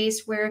one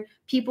space where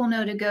people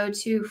know to go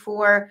to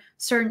for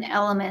certain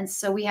elements.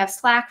 So we have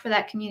Slack for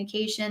that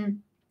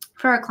communication.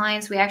 For our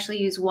clients, we actually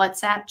use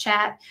WhatsApp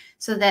chat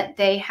so that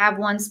they have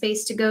one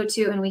space to go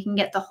to, and we can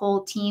get the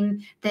whole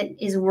team that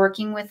is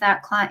working with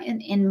that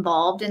client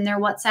involved in their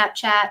WhatsApp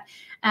chat.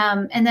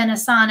 And then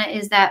Asana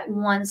is that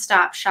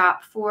one-stop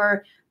shop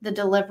for the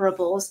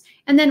deliverables.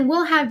 And then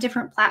we'll have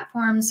different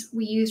platforms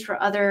we use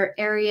for other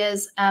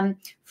areas.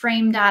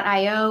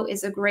 Frame.io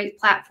is a great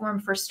platform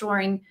for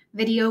storing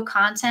video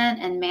content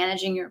and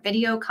managing your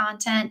video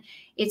content.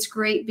 It's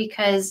great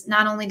because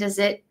not only does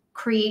it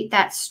create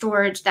that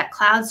storage, that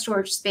cloud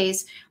storage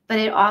space, but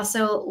it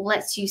also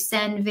lets you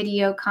send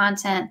video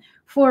content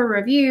for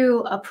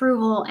review,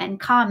 approval, and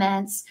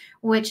comments,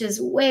 which is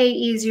way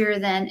easier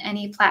than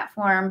any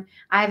platform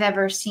I've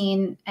ever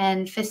seen,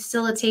 and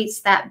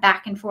facilitates that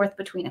back and forth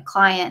between a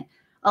client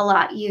a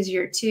lot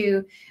easier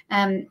too.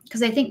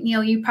 Because I think,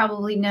 Neil, you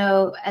probably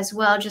know as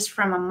well, just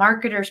from a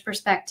marketer's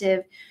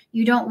perspective,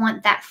 you don't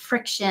want that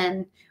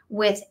friction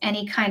with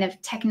any kind of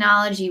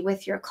technology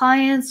with your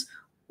clients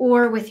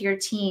or with your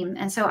team.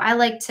 And so I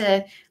like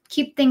to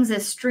keep things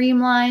as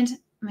streamlined.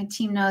 My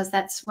team knows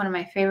that's one of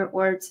my favorite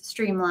words,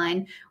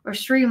 streamlined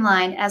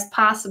as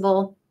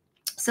possible,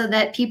 so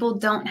that people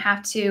don't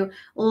have to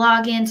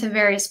log into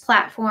various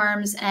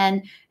platforms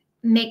and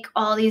make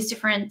all these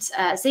different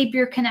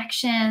Zapier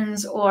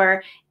connections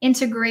or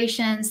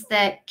integrations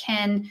that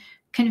can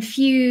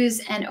confuse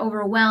and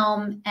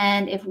overwhelm.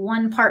 And if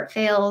one part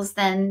fails,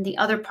 then the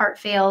other part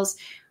fails.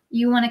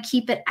 You want to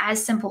keep it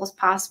as simple as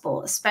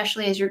possible,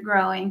 especially as you're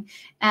growing.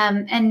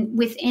 And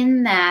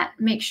within that,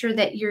 make sure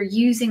that you're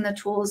using the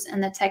tools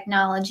and the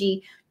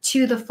technology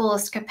to the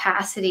fullest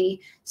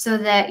capacity so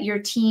that your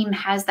team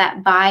has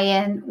that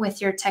buy-in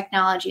with your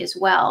technology as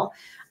well.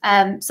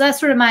 So that's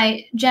sort of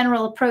my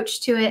general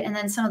approach to it, and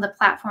then some of the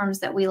platforms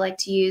that we like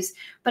to use.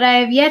 But I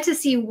have yet to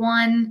see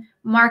one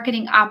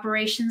marketing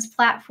operations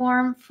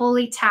platform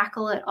fully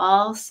tackle it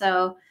all.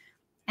 So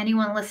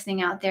anyone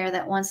listening out there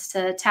that wants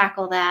to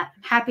tackle that,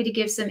 I'm happy to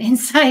give some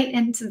insight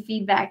and some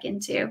feedback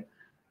into.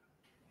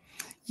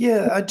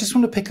 Yeah, I just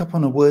want to pick up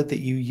on a word that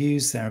you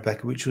used there,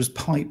 Rebecca, which was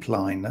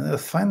pipeline. I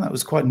found that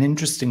was quite an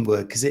interesting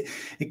word because it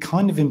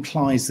kind of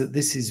implies that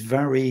this is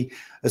very,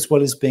 as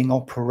well as being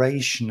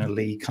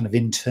operationally kind of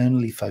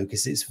internally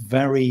focused, it's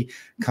very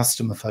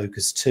customer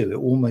focused too. It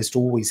almost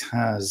always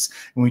has,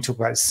 when we talk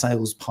about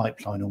sales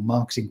pipeline or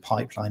marketing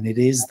pipeline, it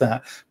is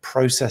that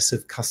process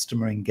of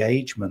customer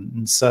engagement.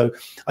 And so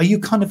are you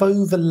kind of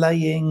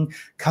overlaying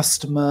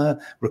customer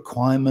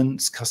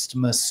requirements,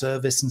 customer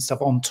service and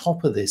stuff on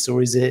top of this,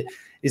 or is it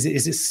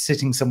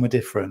sitting somewhere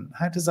different?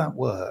 How does that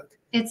work?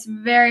 It's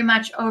very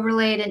much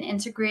overlaid and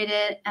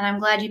integrated. And I'm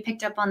glad you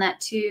picked up on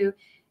that too,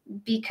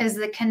 because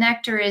the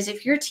connector is,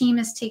 if your team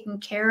is taken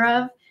care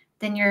of,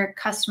 then your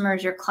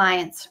customers, your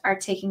clients are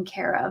taken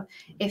care of.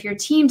 If your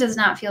team does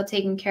not feel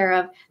taken care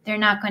of, they're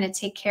not going to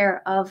take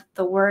care of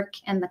the work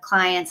and the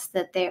clients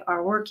that they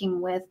are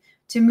working with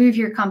to move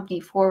your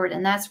company forward.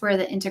 And that's where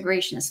the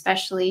integration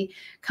especially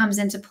comes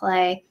into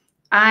play.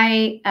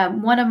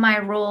 One of my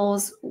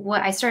roles,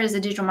 I started as a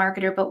digital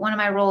marketer, but one of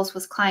my roles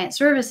was client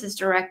services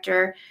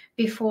director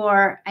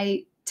before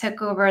I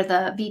took over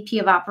the VP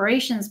of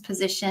operations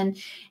position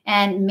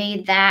and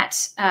made that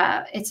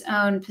its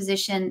own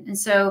position. And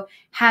so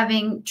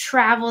having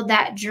traveled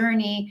that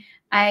journey,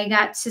 I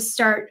got to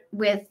start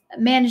with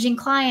managing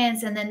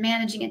clients and then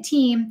managing a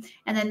team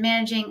and then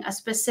managing a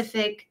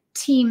specific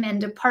team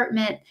and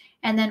department.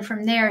 And then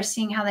from there,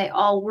 seeing how they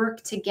all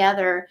work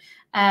together.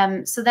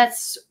 So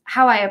that's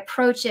how I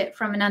approach it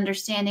from an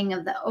understanding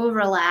of the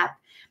overlap.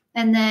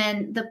 And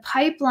then the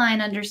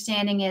pipeline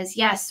understanding is,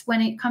 yes,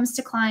 when it comes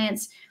to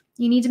clients,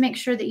 you need to make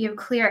sure that you have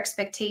clear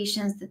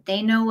expectations, that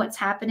they know what's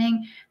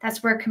happening.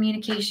 That's where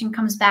communication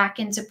comes back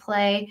into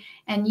play.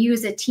 And you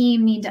as a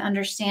team need to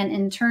understand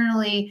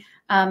internally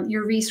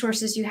your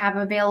resources you have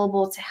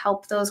available to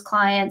help those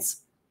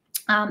clients,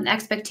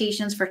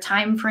 expectations for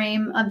time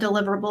frame of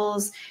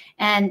deliverables,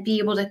 and be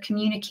able to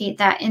communicate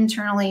that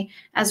internally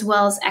as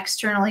well as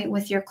externally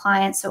with your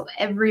clients, so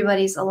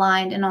everybody's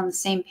aligned and on the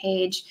same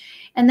page.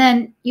 And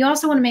then you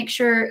also want to make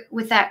sure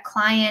with that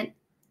client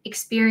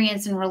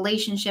experience and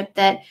relationship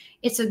that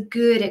it's a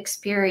good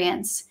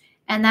experience.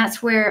 And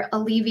that's where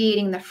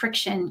alleviating the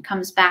friction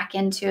comes back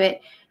into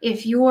it.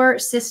 If your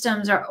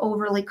systems are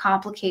overly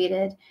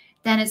complicated,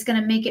 then it's going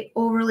to make it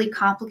overly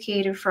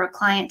complicated for a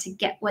client to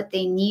get what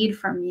they need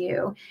from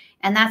you.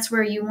 And that's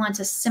where you want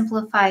to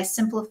simplify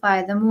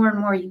the more and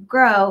more you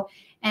grow,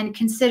 and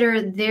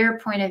consider their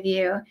point of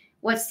view.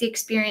 What's the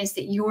experience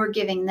that you're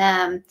giving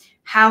them?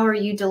 How are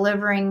you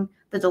delivering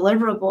the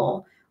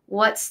deliverable?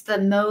 What's the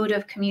mode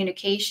of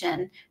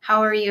communication?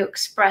 How are you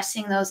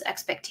expressing those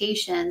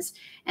expectations?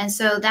 And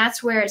so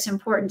that's where it's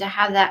important to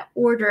have that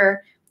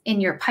order in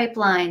your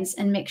pipelines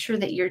and make sure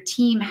that your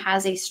team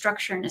has a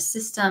structure and a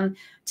system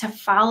to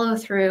follow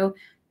through.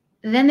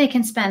 Then they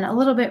can spend a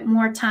little bit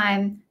more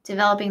time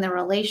developing the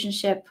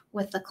relationship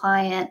with the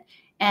client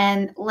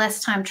and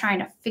less time trying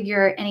to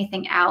figure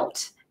anything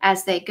out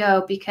as they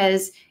go,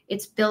 because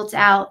it's built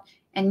out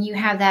and you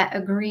have that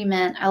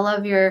agreement. I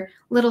love your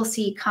little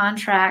c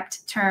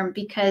contract term,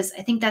 because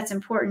I think that's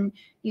important.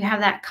 You have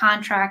that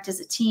contract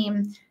as a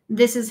team.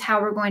 This is how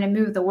we're going to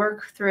move the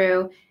work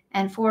through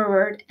and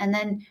forward. And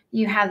then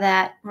you have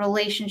that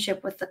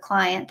relationship with the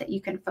client that you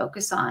can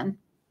focus on.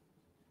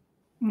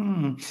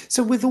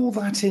 So with all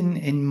that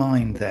in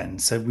mind then,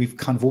 so we've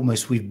kind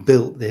of we've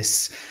built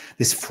this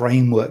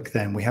framework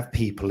then. We have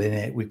people in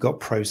it, we've got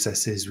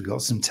processes, we've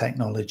got some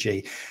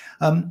technology.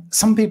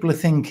 Some people are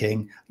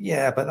thinking,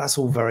 yeah, but that's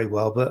all very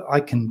well, but I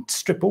can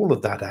strip all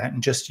of that out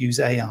and just use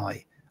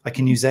AI. I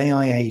can use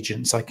AI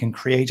agents. I can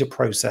create a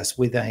process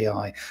with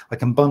AI. I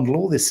can bundle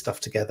all this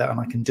stuff together and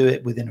I can do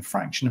it within a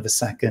fraction of a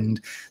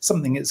second.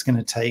 Something that's going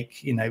to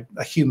take,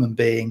 a human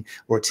being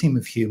or a team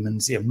of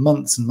humans,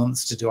 months and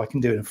months to do. I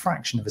can do it in a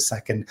fraction of a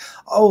second.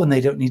 Oh, and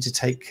they don't need to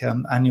take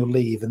annual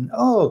leave. And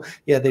oh,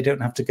 yeah, they don't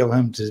have to go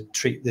home to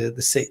treat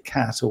the sick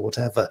cat or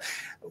whatever.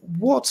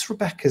 What's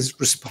Rebecca's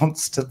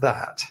response to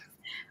that?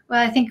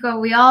 Well, I think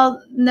we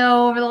all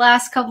know over the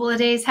last couple of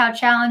days how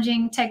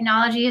challenging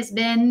technology has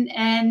been,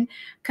 and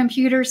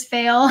computers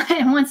fail.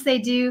 And once they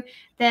do,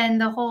 then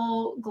the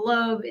whole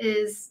globe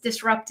is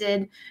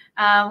disrupted,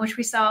 which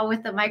we saw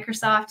with the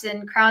Microsoft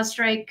and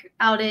CrowdStrike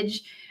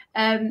outage.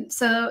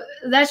 So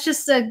that's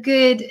just a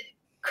good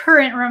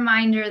current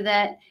reminder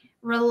that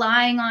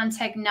relying on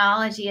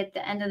technology at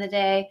the end of the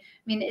day,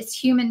 I mean, it's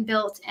human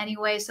built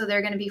anyway, so there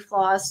are going to be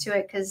flaws to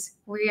it because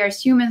we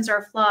as humans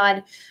are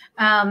flawed.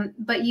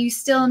 But you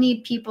still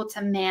need people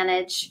to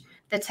manage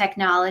the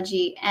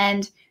technology,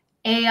 and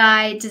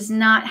AI does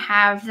not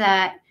have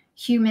that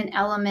human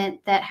element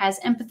that has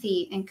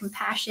empathy and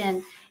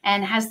compassion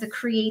and has the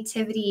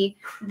creativity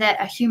that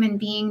a human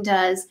being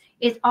does,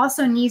 it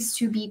also needs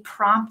to be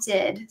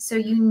prompted. So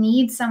you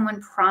need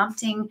someone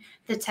prompting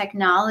the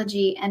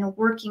technology and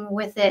working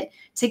with it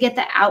to get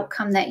the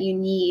outcome that you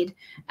need.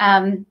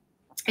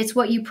 It's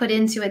what you put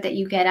into it that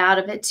you get out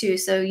of it too.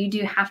 So you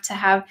do have to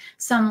have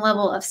some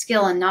level of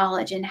skill and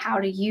knowledge in how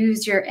to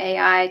use your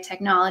AI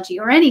technology,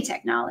 or any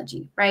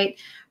technology, right,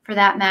 for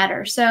that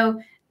matter.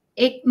 So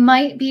it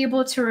might be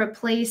able to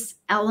replace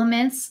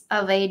elements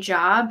of a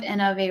job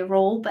and of a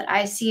role, but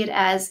I see it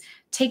as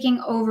taking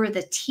over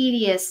the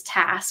tedious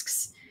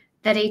tasks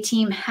that a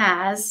team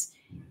has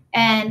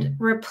and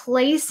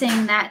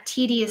replacing that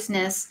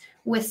tediousness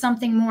with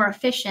something more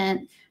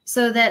efficient,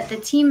 so that the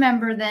team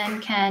member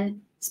then can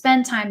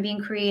spend time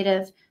being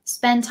creative,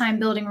 spend time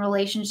building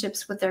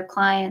relationships with their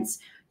clients.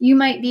 You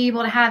might be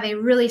able to have a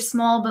really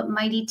small but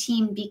mighty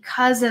team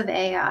because of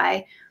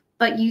AI,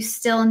 but you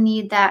still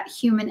need that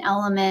human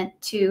element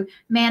to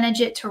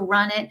manage it, to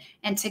run it,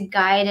 and to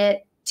guide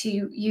it, to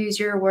use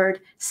your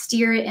word,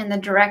 steer it in the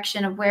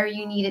direction of where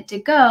you need it to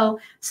go,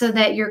 so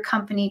that your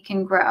company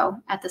can grow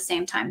at the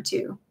same time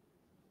too.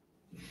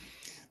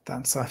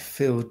 That's, I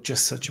feel,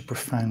 just such a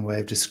profound way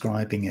of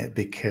describing it,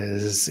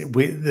 because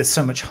there's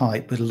so much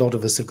hype, but a lot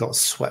of us have got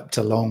swept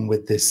along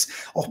with this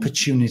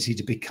opportunity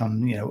to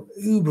become,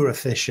 uber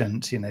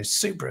efficient,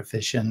 super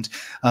efficient,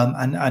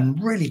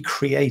 and really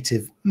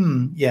creative.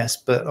 Yes,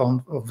 but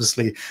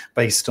obviously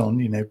based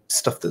on,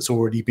 stuff that's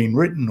already been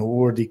written or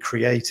already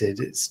created.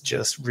 It's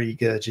just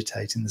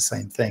regurgitating the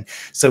same thing.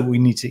 So we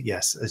need to,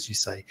 yes, as you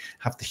say,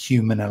 have the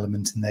human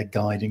element in there,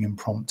 guiding and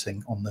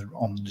prompting on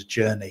the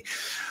journey.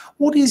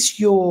 What is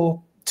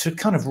to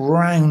kind of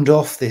round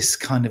off this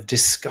kind of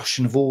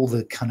discussion of all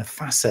the kind of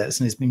facets,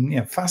 and it's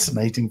been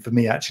fascinating for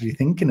me actually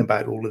thinking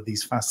about all of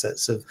these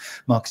facets of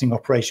marketing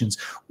operations.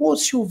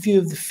 What's your view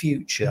of the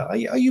future?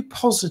 Are you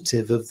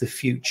positive of the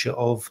future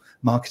of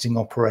marketing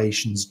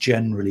operations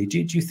generally? Do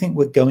you think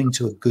we're going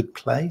to a good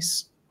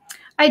place?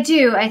 I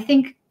do. I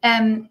think,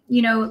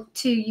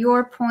 to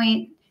your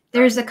point,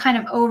 there's a kind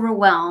of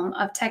overwhelm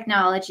of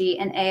technology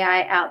and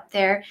AI out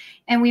there,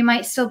 and we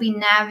might still be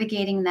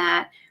navigating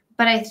that.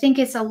 But I think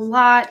it's a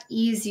lot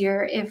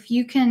easier if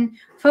you can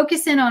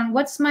focus in on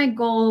what's my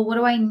goal, what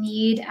do I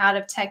need out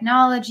of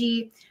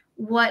technology,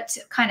 what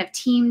kind of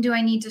team do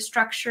I need to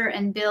structure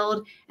and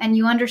build, and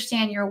you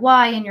understand your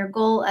why and your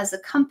goal as a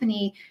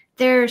company.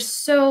 There's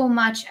so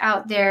much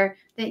out there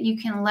that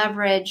you can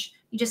leverage.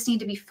 You just need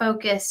to be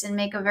focused and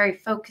make a very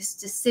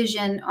focused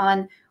decision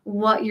on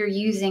what you're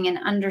using, and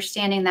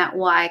understanding that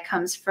why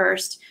comes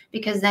first,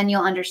 because then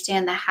you'll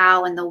understand the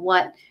how and the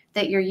what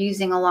that you're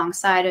using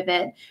alongside of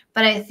it.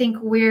 But I think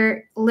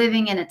we're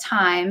living in a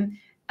time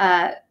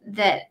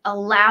that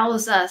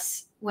allows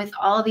us, with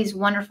all these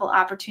wonderful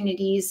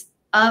opportunities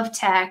of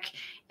tech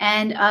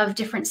and of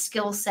different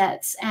skill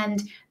sets,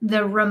 and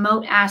the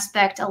remote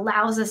aspect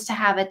allows us to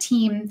have a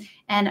team,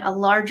 and a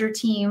larger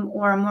team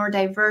or a more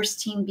diverse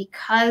team,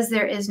 because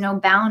there is no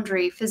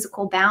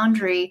physical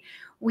boundary.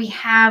 We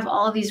have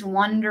all these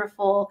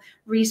wonderful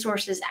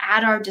resources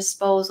at our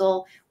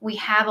disposal. We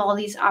have all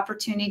these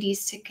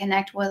opportunities to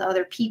connect with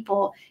other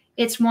people.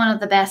 It's one of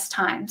the best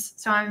times.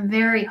 So I'm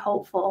very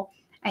hopeful.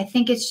 I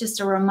think it's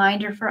just a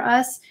reminder for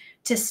us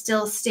to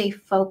still stay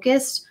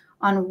focused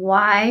on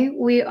why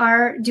we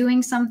are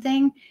doing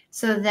something,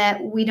 so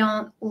that we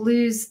don't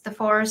lose the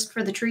forest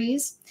for the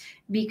trees,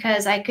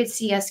 because I could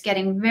see us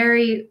getting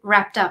very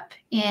wrapped up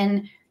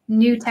in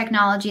new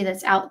technology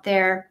that's out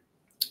there.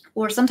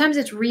 Or sometimes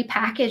it's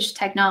repackaged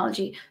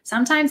technology.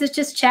 Sometimes it's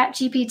just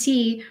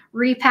ChatGPT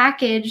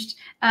repackaged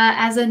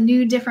as a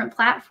new, different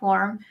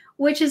platform,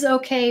 which is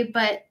okay,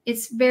 but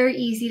it's very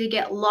easy to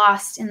get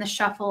lost in the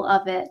shuffle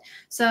of it.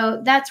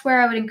 So that's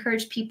where I would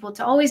encourage people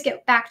to always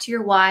get back to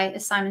your why,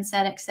 as Simon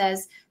Sinek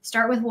says.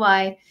 Start with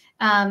why,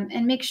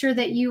 and make sure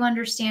that you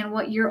understand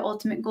what your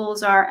ultimate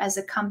goals are as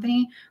a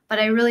company. But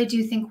I really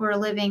do think we're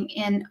living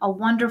in a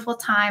wonderful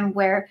time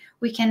where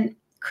we can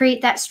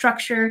create that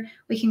structure,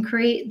 we can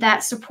create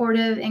that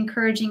supportive,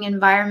 encouraging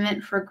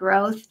environment for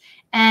growth.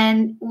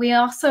 And we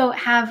also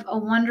have a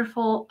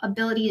wonderful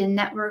ability to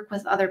network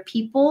with other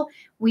people.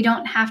 We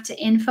don't have to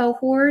info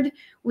hoard.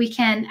 We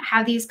can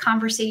have these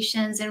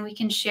conversations and we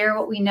can share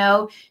what we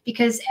know,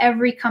 because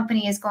every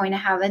company is going to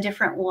have a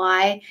different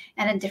why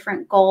and a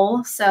different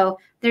goal. So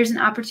there's an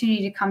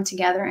opportunity to come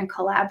together and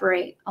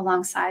collaborate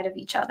alongside of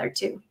each other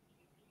too.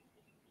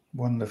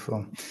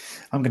 Wonderful.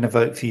 I'm going to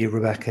vote for you,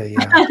 Rebecca.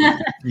 Yeah,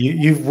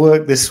 you've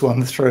worked this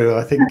one through.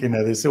 I think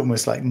there's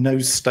almost like no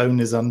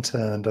stone is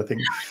unturned. I think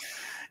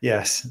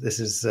Yes,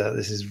 this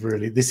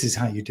is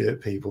how you do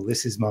it, people.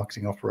 This is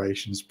marketing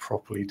operations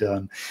properly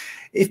done.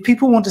 If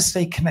people want to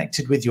stay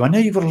connected with you, I know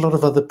you've got a lot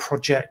of other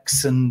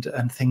projects and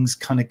things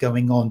kind of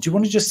going on. Do you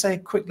want to just say a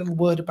quick little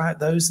word about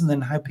those and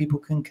then how people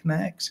can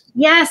connect?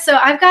 Yeah, so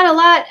I've got a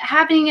lot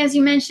happening, as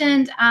you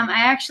mentioned. I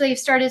actually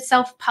started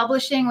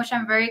self-publishing, which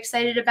I'm very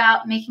excited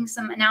about, making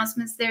some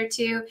announcements there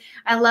too.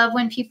 I love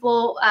when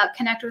people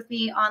connect with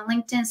me on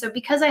LinkedIn. So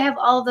because I have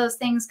all of those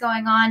things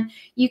going on,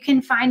 you can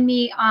find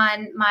me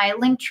on my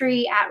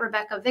Linktree at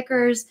Rebecca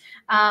Vickers.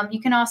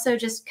 You can also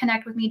just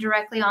connect with me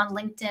directly on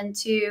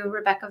LinkedIn to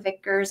Rebecca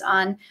Vickers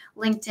on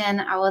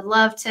LinkedIn. I would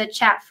love to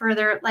chat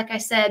further. Like I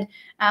said,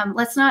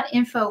 let's not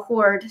info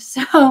hoard.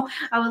 So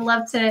I would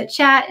love to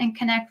chat and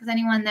connect with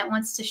anyone that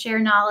wants to share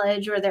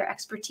knowledge or their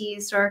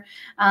expertise, or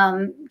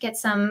get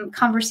some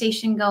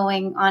conversation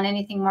going on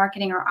anything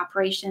marketing or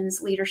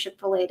operations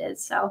leadership related.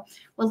 So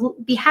we'll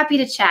be happy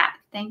to chat.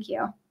 Thank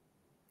you.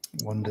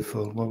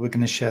 Wonderful. Well, we're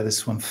going to share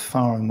this one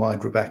far and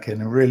wide, Rebecca,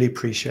 and I really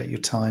appreciate your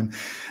time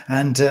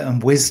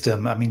and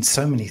wisdom. I mean,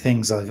 so many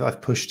things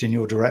I've pushed in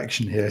your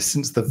direction here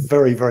since the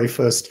very, very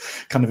first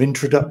kind of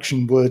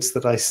introduction words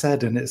that I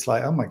said, and it's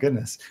like, oh my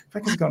goodness,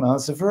 Rebecca's got an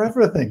answer for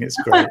everything.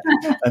 It's great,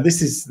 and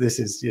this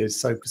is you know,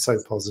 so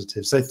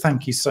positive. So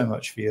thank you so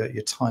much for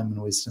your time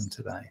and wisdom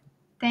today.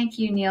 Thank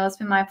you, Neil. It's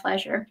been my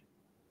pleasure.